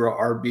with the zero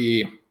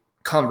RB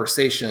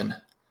conversation,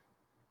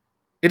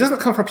 it doesn't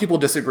come from people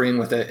disagreeing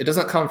with it. It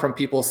doesn't come from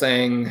people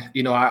saying,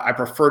 I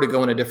prefer to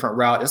go in a different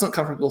route. It doesn't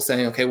come from people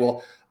saying, okay,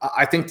 well,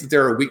 I think that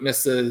there are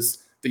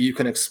weaknesses that you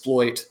can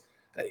exploit,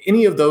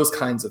 any of those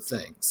kinds of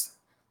things.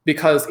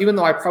 Because even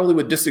though I probably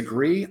would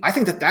disagree, I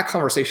think that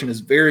conversation is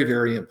very,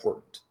 very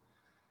important.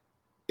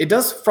 It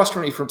does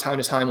frustrate me from time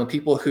to time when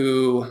people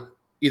who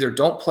either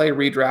don't play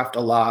redraft a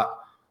lot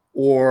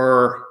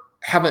or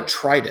haven't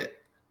tried it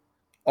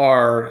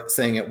are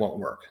saying it won't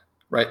work.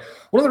 Right.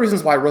 One of the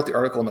reasons why I wrote the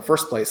article in the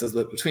first place is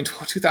that between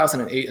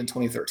 2008 and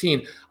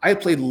 2013, I had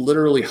played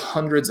literally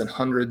hundreds and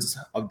hundreds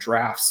of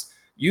drafts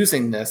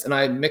using this, and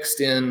I had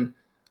mixed in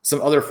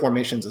some other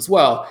formations as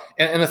well.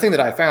 And the thing that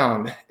I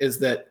found is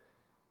that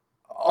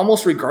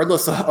almost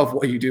regardless of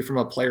what you do from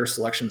a player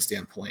selection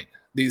standpoint,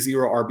 these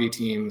zero RB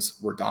teams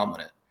were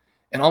dominant.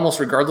 And almost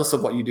regardless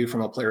of what you do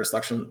from a player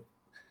selection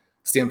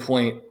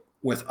standpoint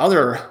with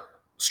other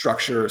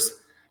structures,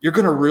 you're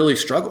going to really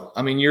struggle.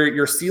 I mean,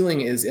 your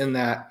ceiling is in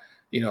that,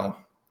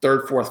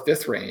 third, fourth,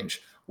 fifth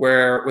range,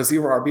 where with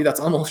zero RB, that's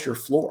almost your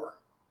floor.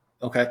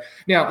 Okay.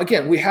 Now,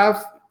 again, we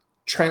have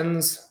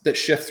trends that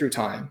shift through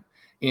time.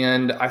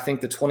 And I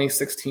think the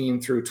 2016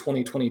 through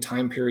 2020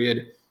 time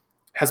period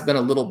has been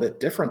a little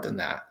bit different than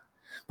that.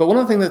 But one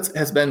of the things that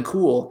has been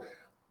cool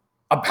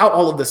about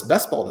all of this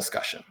best ball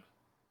discussion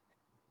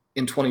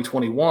in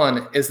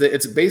 2021 is that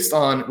it's based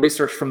on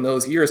research from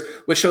those years,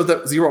 which showed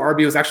that zero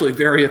RB was actually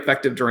very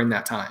effective during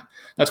that time.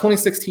 Now,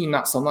 2016,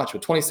 not so much,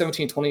 but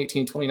 2017,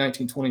 2018,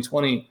 2019,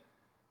 2020,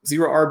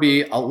 zero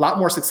RB, a lot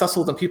more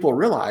successful than people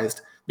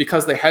realized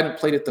because they hadn't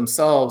played it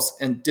themselves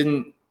and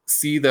didn't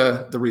see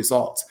the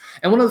results.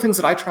 And one of the things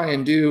that I try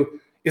and do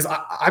is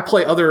I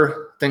play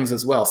other things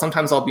as well.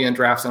 Sometimes I'll be in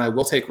drafts and I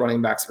will take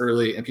running backs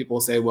early, and people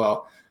will say,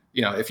 well,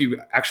 if you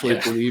actually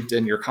believed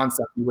in your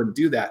concept, you wouldn't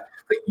do that.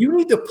 But you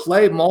need to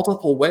play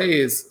multiple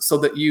ways so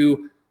that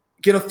you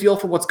get a feel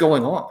for what's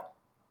going on,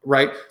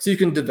 right? So you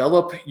can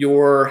develop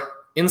your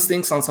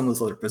instincts on some of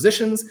those other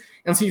positions.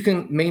 And so you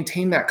can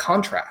maintain that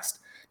contrast.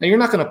 Now, you're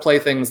not going to play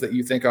things that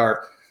you think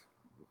are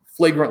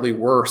flagrantly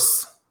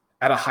worse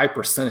at a high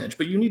percentage,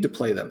 but you need to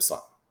play them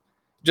some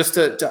just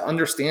to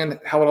understand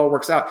how it all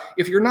works out.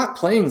 If you're not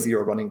playing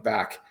zero running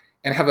back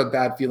and have a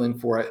bad feeling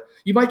for it,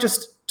 you might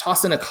just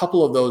toss in a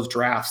couple of those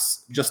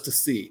drafts just to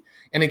see.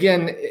 And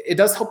again, it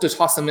does help to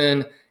toss them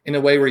in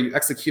a way where you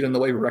execute in the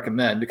way we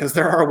recommend, because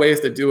there are ways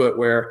to do it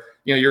where,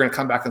 you're going to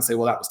come back and say,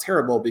 well, that was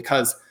terrible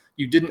because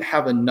you didn't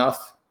have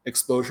enough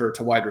exposure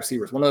to wide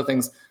receivers. One of the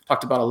things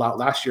talked about a lot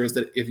last year is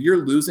that if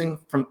you're losing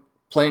from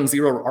playing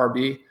zero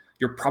RB,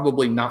 you're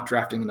probably not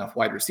drafting enough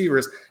wide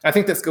receivers. And I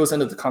think this goes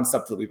into the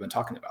concept that we've been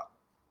talking about.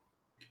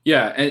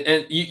 Yeah,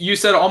 and you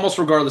said almost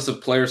regardless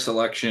of player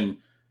selection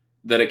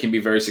that it can be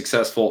very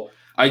successful.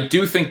 I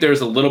do think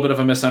there's a little bit of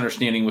a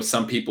misunderstanding with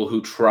some people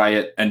who try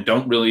it and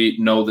don't really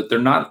know that they're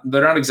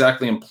not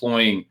exactly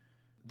employing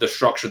the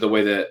structure the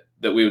way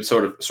that we would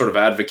sort of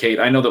advocate.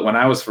 I know that when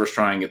I was first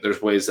trying it,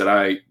 there's ways that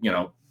I,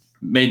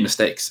 made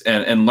mistakes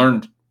and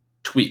learned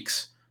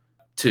tweaks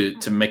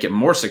to make it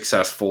more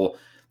successful.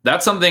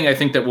 That's something I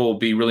think that will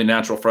be really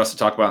natural for us to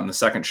talk about in the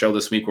second show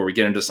this week, where we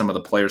get into some of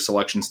the player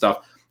selection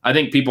stuff. I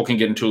think people can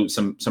get into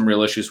some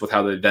real issues with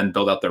how they then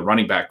build out their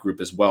running back group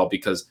as well,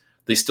 because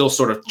they still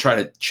sort of try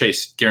to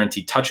chase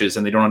guaranteed touches,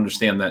 and they don't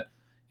understand that,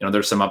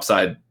 there's some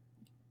upside.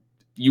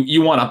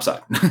 You want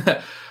upside.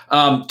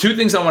 Two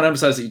things I want to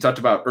emphasize that you talked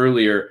about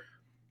earlier,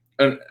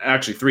 and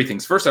actually three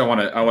things. First, I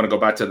want to go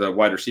back to the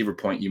wide receiver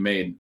point you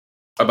made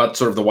about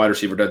sort of the wide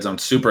receiver dead zone.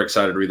 Super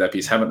excited to read that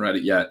piece. Haven't read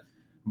it yet,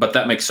 but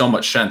that makes so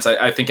much sense.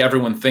 I think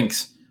everyone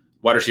thinks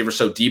wide receivers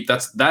so deep.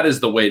 That is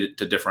the way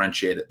to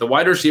differentiate it. The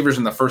wide receivers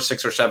in the first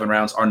 6 or 7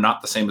 rounds are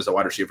not the same as the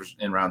wide receivers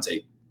in rounds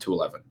 8 to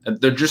 11.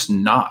 And they're just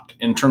not,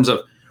 in terms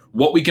of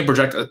what we can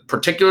project,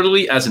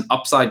 particularly as an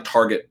upside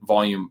target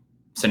volume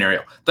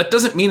scenario. That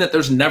doesn't mean that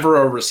there's never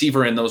a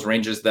receiver in those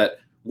ranges that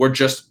we're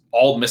just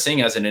all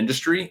missing as an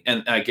industry.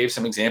 And I gave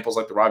some examples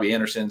like the Robbie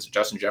Andersons,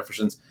 Justin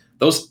Jeffersons.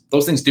 Those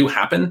things do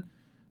happen.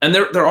 And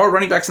there are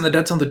running backs in the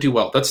dead zone that do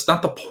well. That's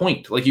not the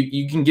point. Like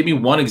you can give me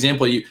one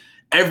example.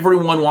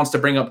 Everyone wants to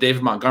bring up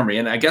David Montgomery.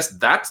 And I guess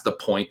that's the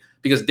point,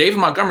 because David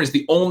Montgomery is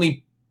the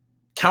only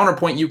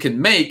counterpoint you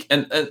can make.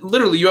 And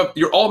literally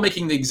you're all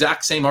making the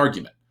exact same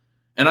argument.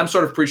 And I'm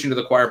sort of preaching to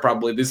the choir.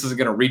 Probably this isn't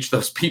going to reach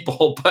those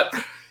people, but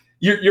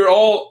you're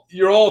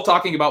all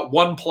talking about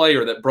one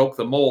player that broke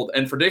the mold.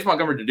 And for Dave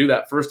Montgomery to do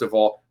that, first of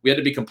all, we had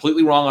to be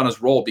completely wrong on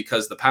his role,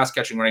 because the pass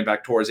catching running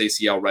back tore his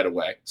ACL right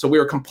away. So we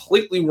were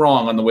completely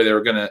wrong on the way they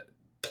were going to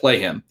play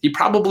him. He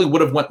probably would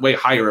have went way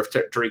higher if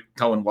Tariq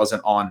Cohen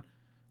wasn't on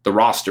the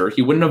roster.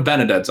 He wouldn't have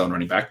been a dead zone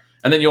running back.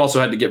 And then you also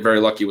had to get very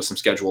lucky with some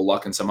schedule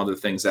luck and some other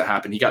things that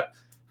happened. He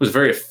was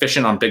very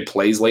efficient on big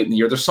plays late in the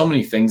year. There's so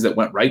many things that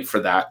went right for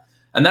that.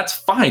 And that's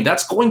fine.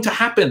 That's going to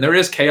happen. There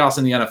is chaos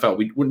in the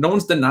NFL. No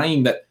one's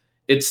denying that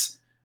it's,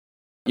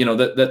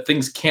 that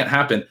things can't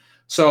happen.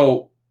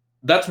 So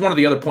that's one of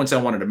the other points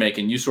I wanted to make,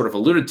 and you sort of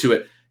alluded to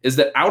it, is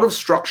that out of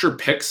structure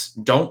picks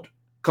don't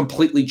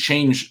completely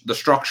change the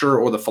structure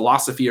or the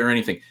philosophy or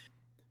anything.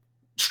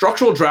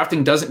 Structural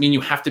drafting doesn't mean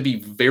you have to be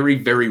very,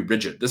 very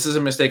rigid. This is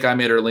a mistake I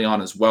made early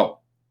on as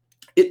well.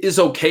 It is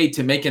okay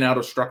to make an out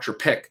of structure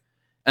pick.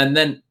 And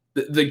then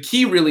the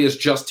key really is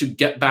just to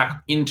get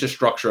back into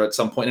structure at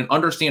some point and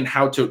understand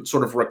how to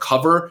sort of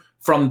recover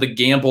from the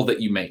gamble that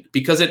you made,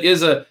 because it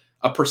is a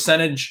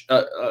percentage,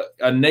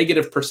 a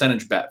negative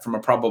percentage bet from a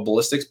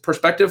probabilistic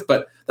perspective,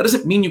 but that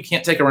doesn't mean you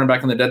can't take a running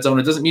back in the dead zone.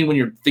 It doesn't mean when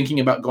you're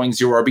thinking about going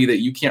zero RB that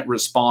you can't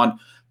respond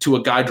to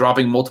a guy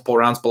dropping multiple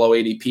rounds below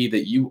ADP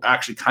that you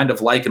actually kind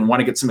of like and want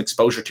to get some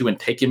exposure to and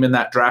take him in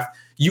that draft.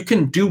 You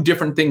can do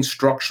different things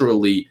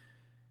structurally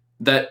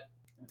that,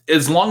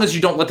 as long as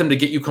you don't let them to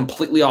get you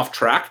completely off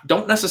track,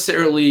 don't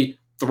necessarily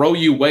throw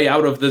you way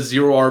out of the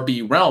zero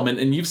RB realm.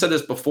 And you've said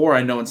this before,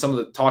 I know, in some of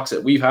the talks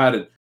that we've had,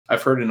 and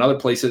I've heard in other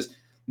places,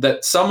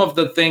 that some of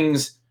the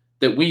things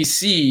that we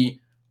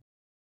see,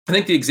 I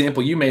think the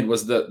example you made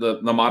was the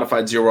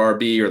modified zero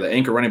RB or the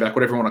anchor running back,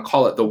 whatever you want to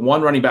call it, the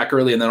one running back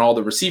early and then all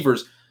the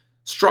receivers,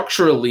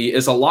 structurally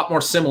is a lot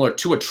more similar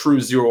to a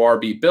true zero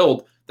RB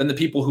build than the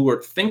people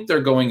who think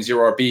they're going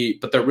zero RB,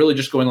 but they're really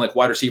just going like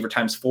wide receiver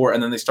times 4,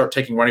 and then they start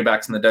taking running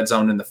backs in the dead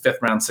zone in the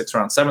 5th round, 6th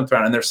round, 7th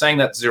round, and they're saying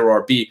that's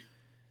zero RB.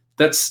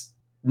 That's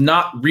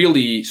not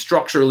really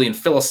structurally and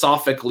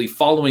philosophically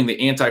following the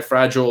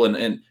anti-fragile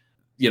and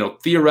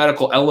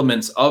theoretical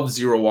elements of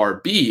zero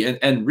RB,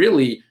 and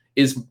really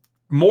is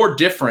more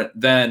different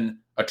than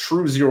a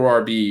true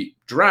zero RB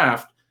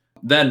draft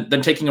than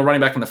taking a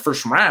running back in the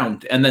 1st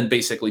round and then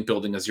basically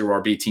building a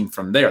zero RB team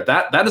from there.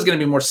 That is going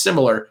to be more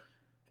similar.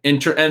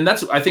 And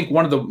that's, I think,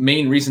 one of the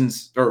main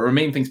reasons or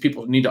main things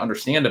people need to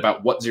understand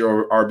about what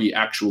zero RB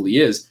actually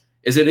is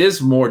it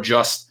is more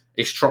just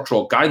a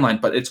structural guideline,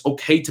 but it's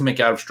okay to make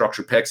out of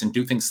structure picks and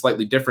do things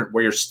slightly different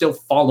where you're still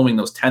following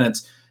those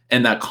tenets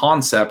and that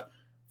concept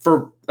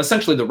for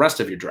essentially the rest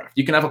of your draft.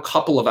 You can have a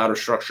couple of out of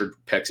structured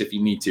picks if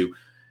you need to.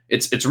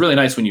 It's really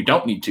nice when you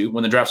don't need to,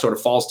 when the draft sort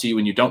of falls to you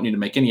and you don't need to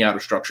make any out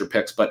of structure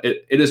picks, but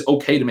it is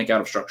okay to make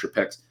out of structure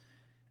picks.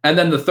 And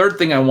then the third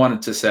thing I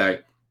wanted to say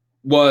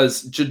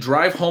was to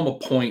drive home a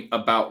point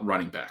about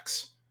running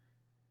backs.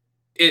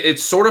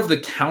 It's sort of the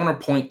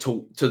counterpoint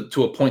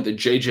to a point that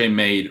JJ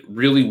made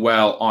really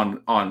well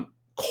on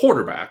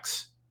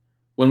quarterbacks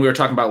when we were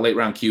talking about late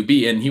round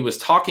QB. And he was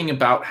talking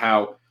about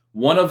how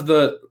one of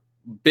the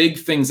big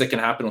things that can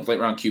happen with late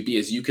round QB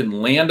is you can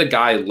land a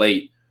guy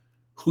late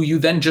who you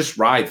then just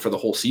ride for the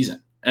whole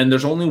season. And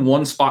there's only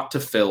one spot to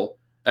fill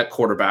at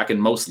quarterback in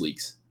most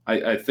leagues.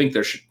 I think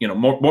there should,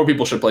 more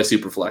people should play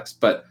Superflex,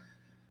 but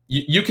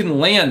you can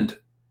land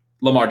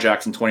Lamar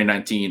Jackson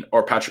 2019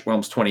 or Patrick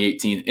Mahomes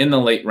 2018 in the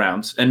late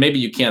rounds, and maybe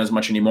you can't as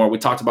much anymore. We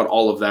talked about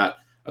all of that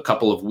a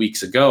couple of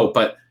weeks ago,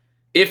 but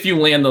if you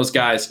land those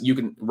guys, you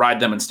can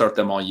ride them and start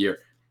them all year.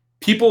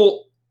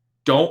 People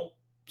don't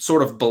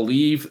sort of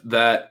believe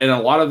that, and a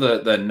lot of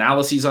the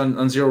analyses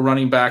on zero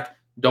running back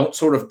don't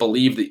sort of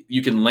believe that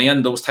you can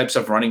land those types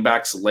of running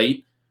backs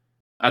late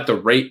at the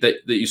rate that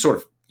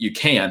you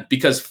can,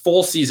 because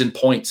full season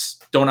points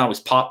don't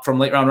always pop from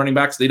late round running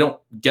backs. They don't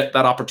get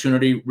that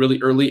opportunity really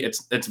early.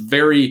 It's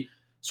very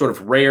sort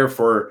of rare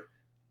for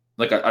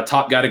like a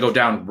top guy to go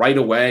down right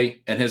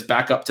away and his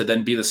backup to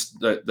then be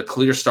the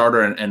clear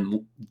starter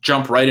and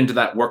jump right into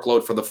that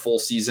workload for the full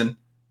season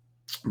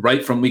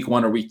right from week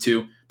 1 or week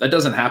 2. That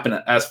doesn't happen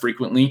as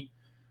frequently,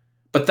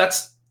 but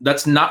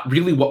that's not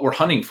really what we're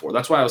hunting for.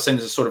 That's why I was saying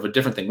this is sort of a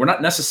different thing. We're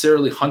not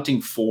necessarily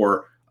hunting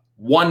for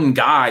one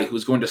guy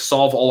who's going to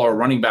solve all our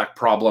running back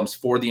problems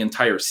for the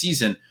entire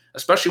season,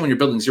 especially when you're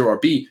building zero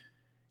RB.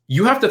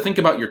 You have to think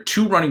about your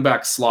 2 running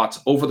back slots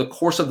over the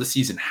course of the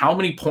season. How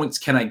many points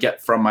can I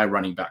get from my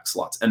running back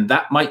slots? And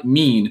that might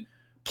mean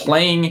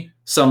playing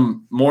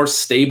some more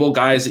stable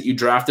guys that you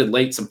drafted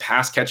late, some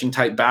pass catching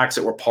type backs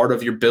that were part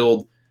of your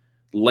build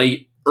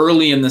late,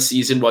 early in the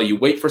season while you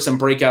wait for some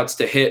breakouts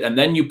to hit, and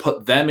then you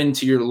put them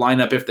into your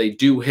lineup if they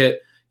do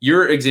hit.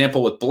 Your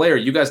example with Blair,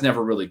 you guys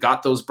never really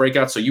got those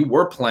breakouts, so you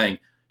were playing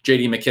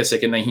J.D.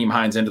 McKissic and Nyheim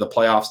Hines into the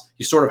playoffs.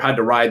 You sort of had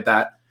to ride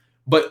that.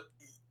 But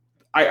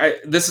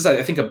this is,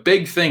 I think, a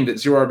big thing that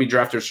zero RB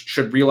drafters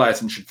should realize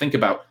and should think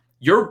about.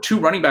 Your 2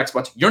 running back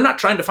spots, you're not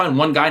trying to find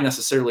one guy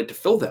necessarily to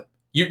fill them.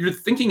 You're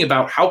thinking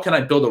about how can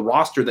I build a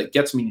roster that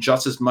gets me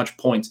just as much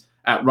points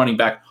at running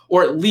back,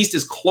 or at least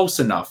is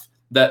close enough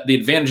that the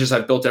advantages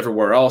I've built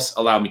everywhere else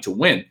allow me to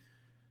win.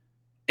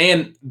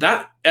 And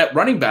that at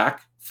running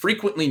back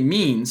frequently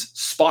means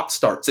spot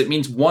starts. It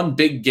means one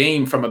big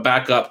game from a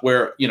backup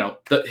where,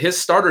 his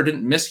starter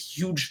didn't miss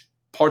huge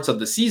parts of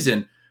the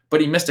season,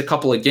 but he missed a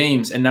couple of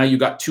games, and now you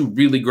got 2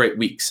 really great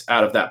weeks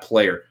out of that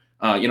player.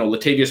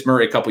 Latavius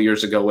Murray a couple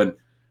years ago, and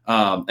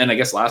I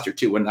guess last year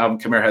too, when Alvin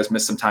Kamara has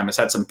missed some time, has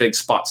had some big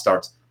spot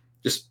starts.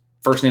 Just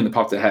first name that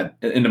popped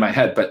into my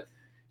head. But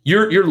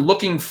you're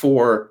looking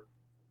for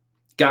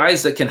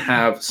guys that can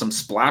have some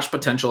splash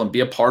potential and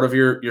be a part of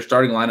your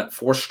starting lineup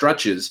for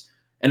stretches.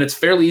 And it's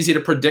fairly easy to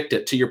predict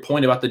it, to your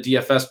point about the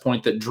DFS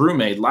point that Drew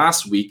made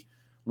last week,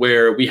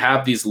 where we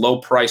have these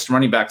low-priced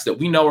running backs that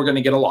we know are going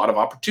to get a lot of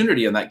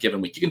opportunity in that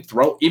given week. You can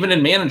throw, even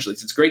in managed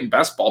leagues, it's great in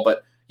best ball,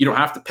 but you don't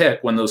have to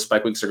pick when those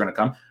spike weeks are going to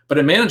come. But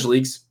in managed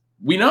leagues,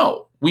 we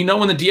know in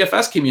the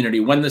DFS community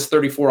when this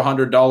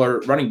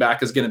 $3,400 running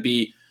back is going to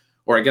be,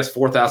 or I guess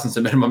 4,000 is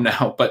the minimum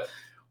now, but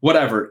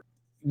whatever.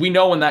 We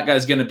know when that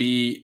guy's going to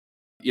be,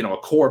 a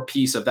core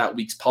piece of that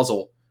week's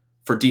puzzle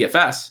for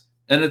DFS.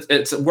 And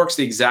it works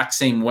the exact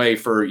same way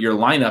for your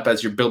lineup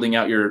as you're building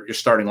out your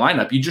starting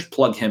lineup. You just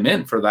plug him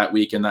in for that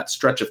week in that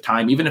stretch of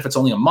time, even if it's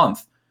only a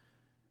month.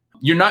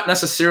 You're not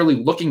necessarily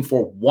looking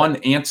for one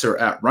answer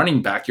at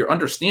running back. You're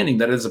understanding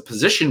that it is a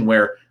position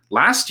where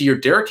last year,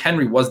 Derrick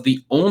Henry was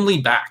the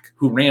only back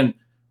who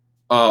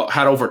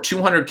had over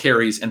 200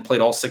 carries and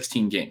played all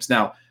 16 games.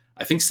 Now,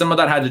 I think some of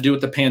that had to do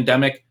with the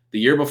pandemic. The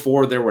year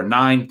before, there were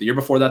 9. The year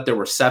before that, there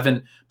were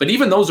 7. But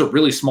even those are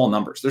really small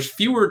numbers. There's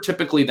fewer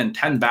typically than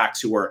 10 backs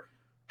who are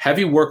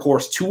heavy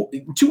workhorse.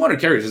 200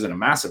 carries isn't a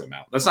massive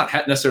amount. That's not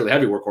necessarily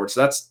heavy workhorse.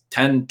 So that's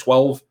 10,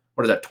 12,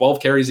 12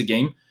 carries a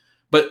game.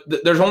 But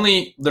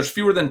there's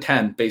fewer than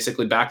 10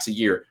 basically backs a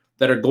year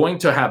that are going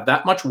to have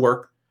that much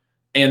work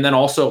and then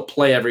also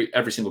play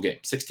every single game,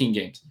 16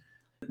 games.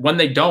 When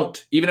they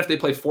don't, even if they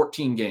play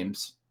 14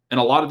 games, and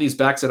a lot of these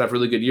backs that have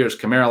really good years,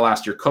 Kamara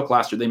last year, Cook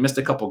last year, they missed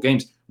a couple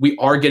games. We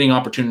are getting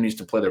opportunities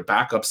to play their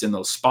backups in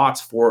those spots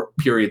for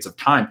periods of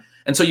time.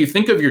 And so you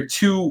think of your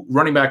 2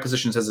 running back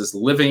positions as this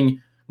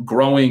living,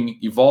 growing,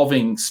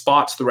 evolving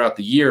spots throughout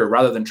the year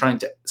rather than trying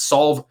to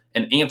solve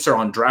an answer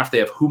on draft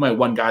day of who my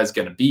one guy is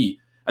going to be.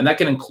 And that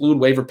can include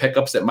waiver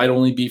pickups that might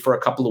only be for a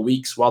couple of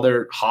weeks while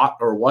they're hot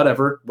or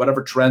whatever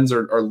trends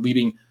are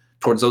leading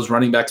towards those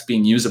running backs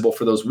being usable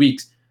for those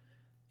weeks.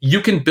 You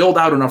can build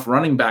out enough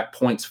running back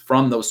points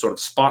from those sort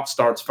of spot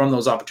starts, from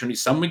those opportunities.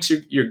 Some weeks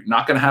you're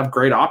not going to have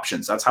great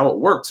options. That's how it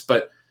works.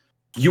 But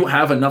you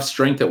have enough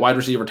strength at wide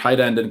receiver, tight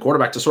end, and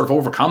quarterback to sort of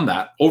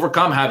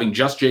overcome having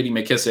just J.D.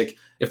 McKissic,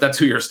 if that's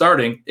who you're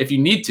starting, if you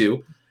need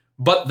to.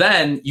 But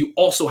then you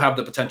also have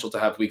the potential to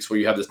have weeks where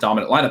you have this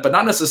dominant lineup, but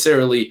not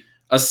necessarily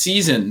a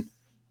season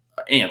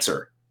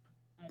answer.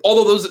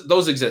 Although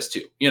those exist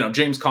too.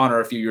 James Conner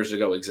a few years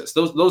ago exists.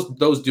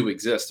 Those do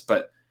exist,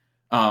 but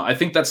I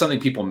think that's something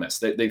people miss.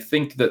 They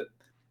think that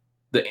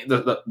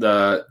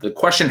the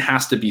question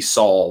has to be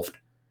solved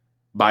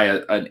by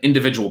an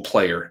individual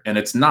player, and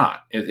it's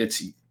not.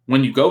 It's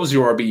when you go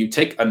 0 RB, you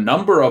take a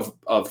number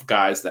of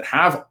guys that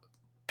have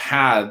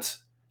paths.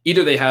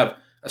 Either they have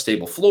a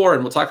stable floor,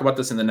 and we'll talk about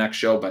this in the next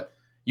show, but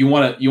you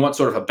want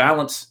sort of a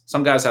balance.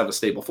 Some guys have a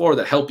stable floor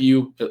that help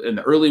you in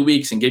the early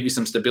weeks and give you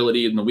some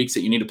stability in the weeks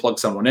that you need to plug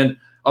someone in.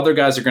 Other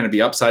guys are going to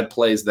be upside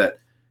plays that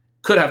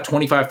could have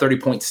 25,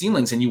 30-point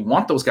ceilings, and you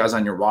want those guys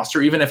on your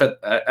roster, even if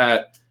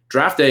at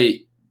draft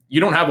day you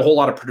don't have a whole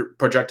lot of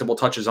projectable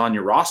touches on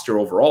your roster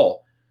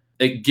overall.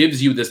 It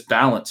gives you this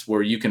balance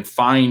where you can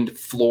find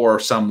floor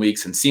some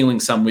weeks and ceiling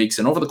some weeks,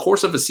 and over the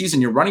course of a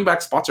season, your running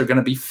back spots are going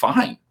to be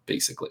fine,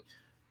 basically.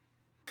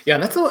 Yeah,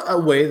 and that's a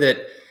way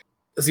that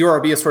 0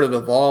 RB has sort of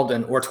evolved,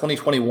 or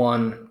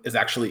 2021 is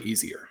actually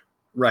easier,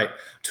 right?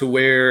 To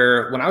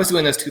where when I was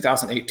doing this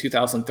 2008,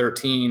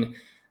 2013,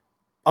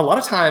 a lot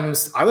of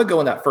times I would go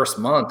in that first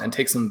month and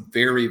take some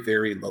very,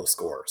 very low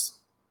scores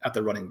at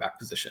the running back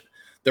position.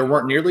 There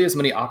weren't nearly as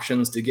many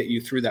options to get you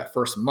through that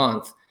first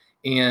month.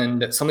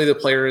 And some of the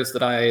players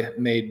that I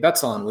made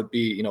bets on would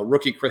be,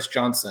 rookie Chris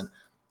Johnson,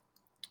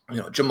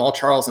 Jamal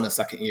Charles in his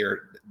second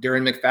year,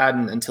 Darren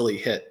McFadden until he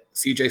hit,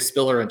 CJ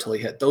Spiller until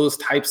he hit, those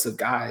types of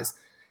guys.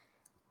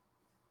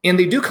 And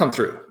they do come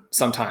through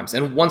sometimes.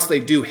 And once they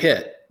do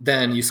hit,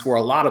 then you score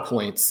a lot of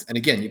points. And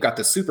again, you've got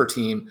the super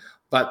team,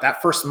 but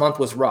that first month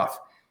was rough.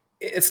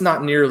 It's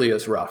not nearly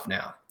as rough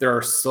now. There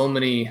are so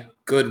many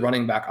good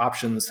running back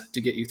options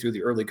to get you through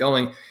the early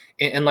going.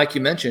 And like you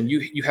mentioned,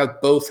 you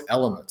have both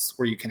elements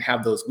where you can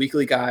have those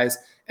weekly guys,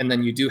 and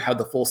then you do have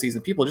the full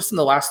season people. Just in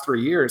the last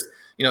 3 years,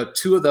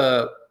 two of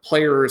the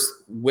players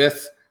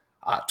with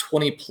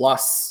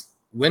 20+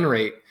 win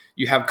rate,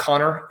 you have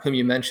Connor, whom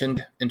you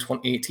mentioned in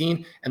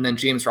 2018, and then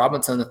James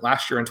Robinson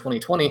last year in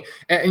 2020.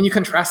 And you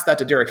contrast that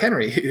to Derrick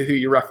Henry, who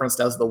you referenced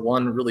as the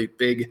one really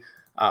big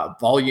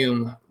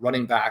volume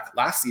running back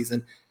last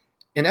season.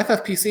 In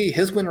FFPC,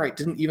 his win rate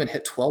didn't even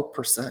hit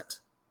 12%,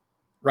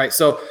 right?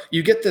 So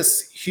you get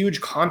this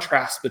huge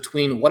contrast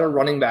between what a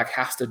running back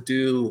has to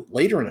do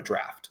later in a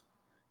draft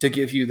to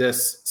give you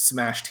this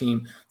smash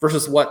team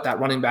versus what that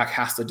running back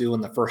has to do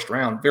in the first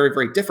round. Very,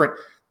 very different,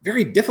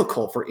 very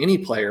difficult for any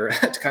player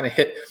to kind of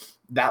hit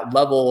that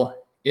level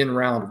in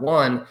round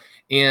one.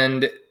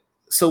 And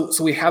so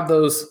we have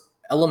those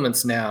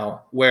elements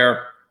now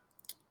where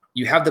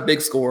you have the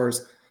big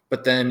scores,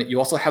 but then you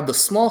also have the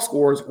small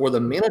scores or the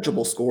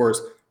manageable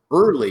scores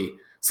early,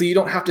 so you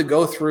don't have to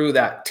go through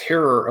that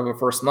terror of a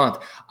first month.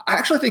 I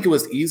actually think it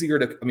was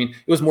it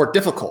was more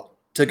difficult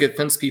to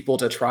convince people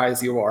to try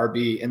 0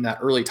 RB in that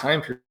early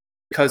time period,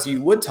 because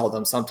you would tell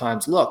them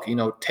sometimes, look,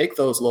 take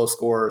those low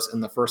scores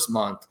in the first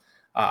month.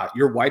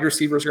 Your wide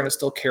receivers are going to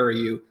still carry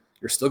you.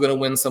 You're still going to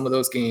win some of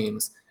those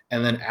games.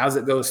 And then as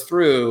it goes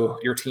through,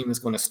 your team is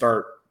going to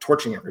start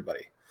torching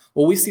everybody.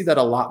 Well, we see that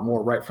a lot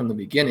more right from the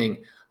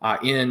beginning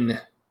in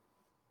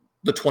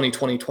the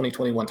 2020,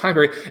 2021 time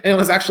period. And it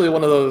was actually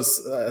one of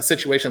those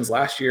situations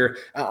last year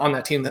on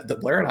that team that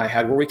Blair and I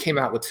had, where we came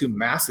out with 2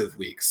 massive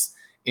weeks.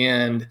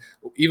 And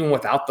even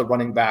without the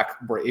running back,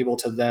 we're able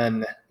to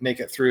then make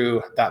it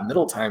through that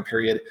middle time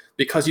period,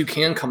 because you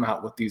can come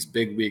out with these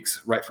big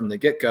weeks right from the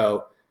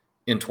get-go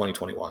in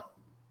 2021.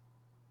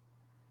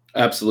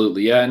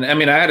 Absolutely. Yeah. And I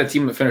mean, I had a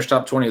team that finished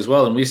top 20 as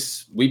well. And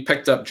we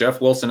picked up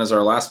Jeff Wilson as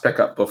our last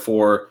pickup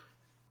before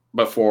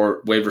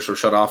waivers were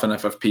shut off in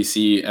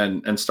FFPC,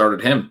 and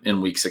started him in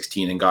week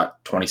 16 and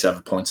got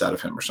 27 points out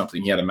of him or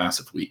something. He had a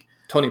massive week.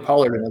 Tony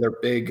Pollard, another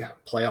big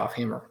playoff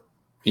hammer.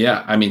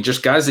 Yeah. I mean,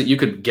 just guys that you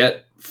could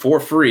get for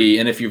free.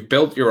 And if you've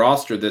built your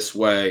roster this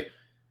way,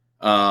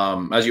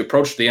 as you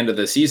approach the end of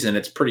the season,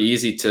 it's pretty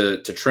easy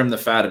to trim the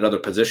fat at other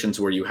positions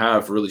where you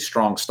have really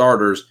strong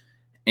starters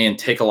and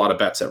take a lot of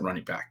bets at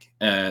running back.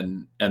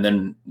 And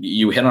then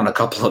you hit on a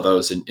couple of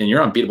those and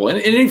you're unbeatable in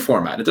any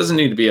format. It doesn't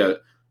need to be a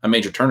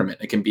major tournament.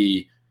 It can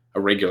be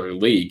a regular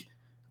league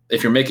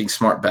if you're making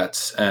smart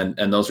bets.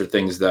 And those are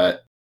things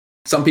that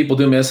some people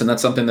do miss. And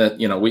that's something that,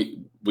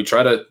 we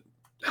try to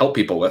help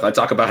people with. I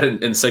talk about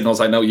it in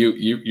Signals. I know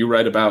you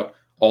write about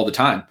all the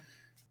time,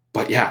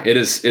 but yeah, it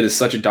is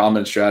such a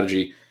dominant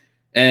strategy,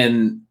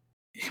 and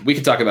we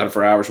can talk about it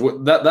for hours.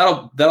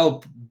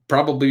 That'll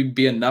probably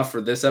be enough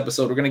for this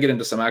episode. We're going to get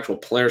into some actual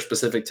player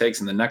specific takes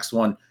in the next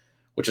one,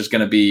 which is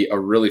going to be a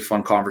really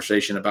fun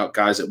conversation about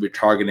guys that we're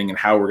targeting and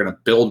how we're going to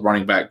build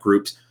running back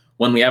groups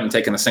when we haven't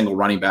taken a single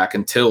running back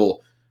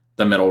until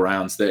the middle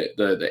rounds, the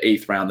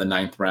 8th round, the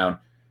 9th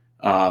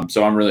round.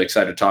 So I'm really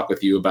excited to talk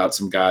with you about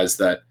some guys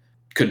that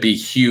could be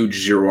huge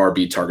 0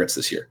 RB targets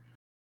this year.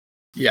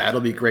 Yeah,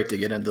 it'll be great to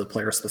get into the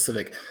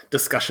player-specific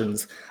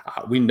discussions.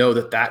 We know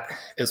that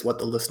is what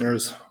the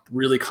listeners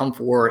really come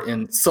for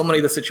in so many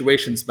of the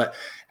situations. But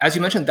as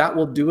you mentioned, that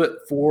will do it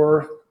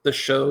for the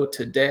show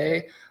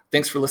today.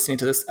 Thanks for listening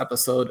to this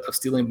episode of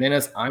Stealing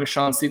Bananas. I'm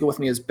Sean Siegel. With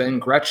me is Ben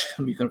Gretsch,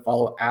 whom you can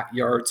follow at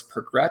Yards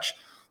Per Gretsch.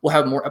 We'll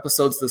have more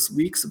episodes this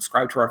week.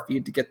 Subscribe to our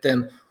feed to get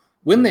them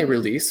when they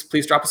release.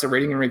 Please drop us a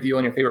rating and review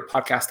on your favorite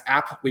podcast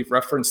app. We've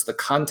referenced the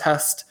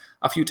contest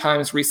a few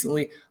times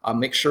recently.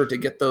 Make sure to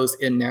get those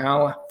in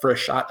now for a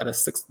shot at a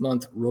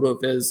 6-month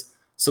RotoViz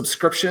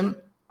subscription.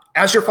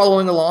 As you're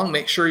following along,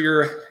 make sure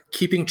you're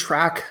keeping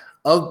track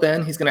of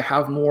Ben. He's going to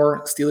have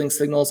more stealing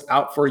signals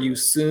out for you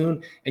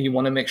soon, and you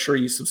want to make sure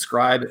you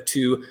subscribe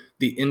to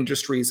the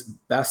industry's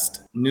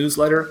best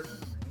newsletter.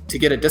 To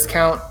get a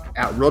discount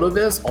at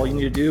RotoViz, all you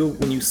need to do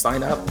when you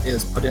sign up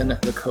is put in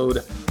the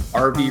code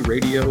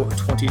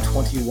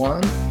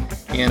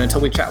RVRadio2021. And until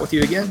we chat with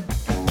you again,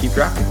 keep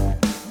drafting.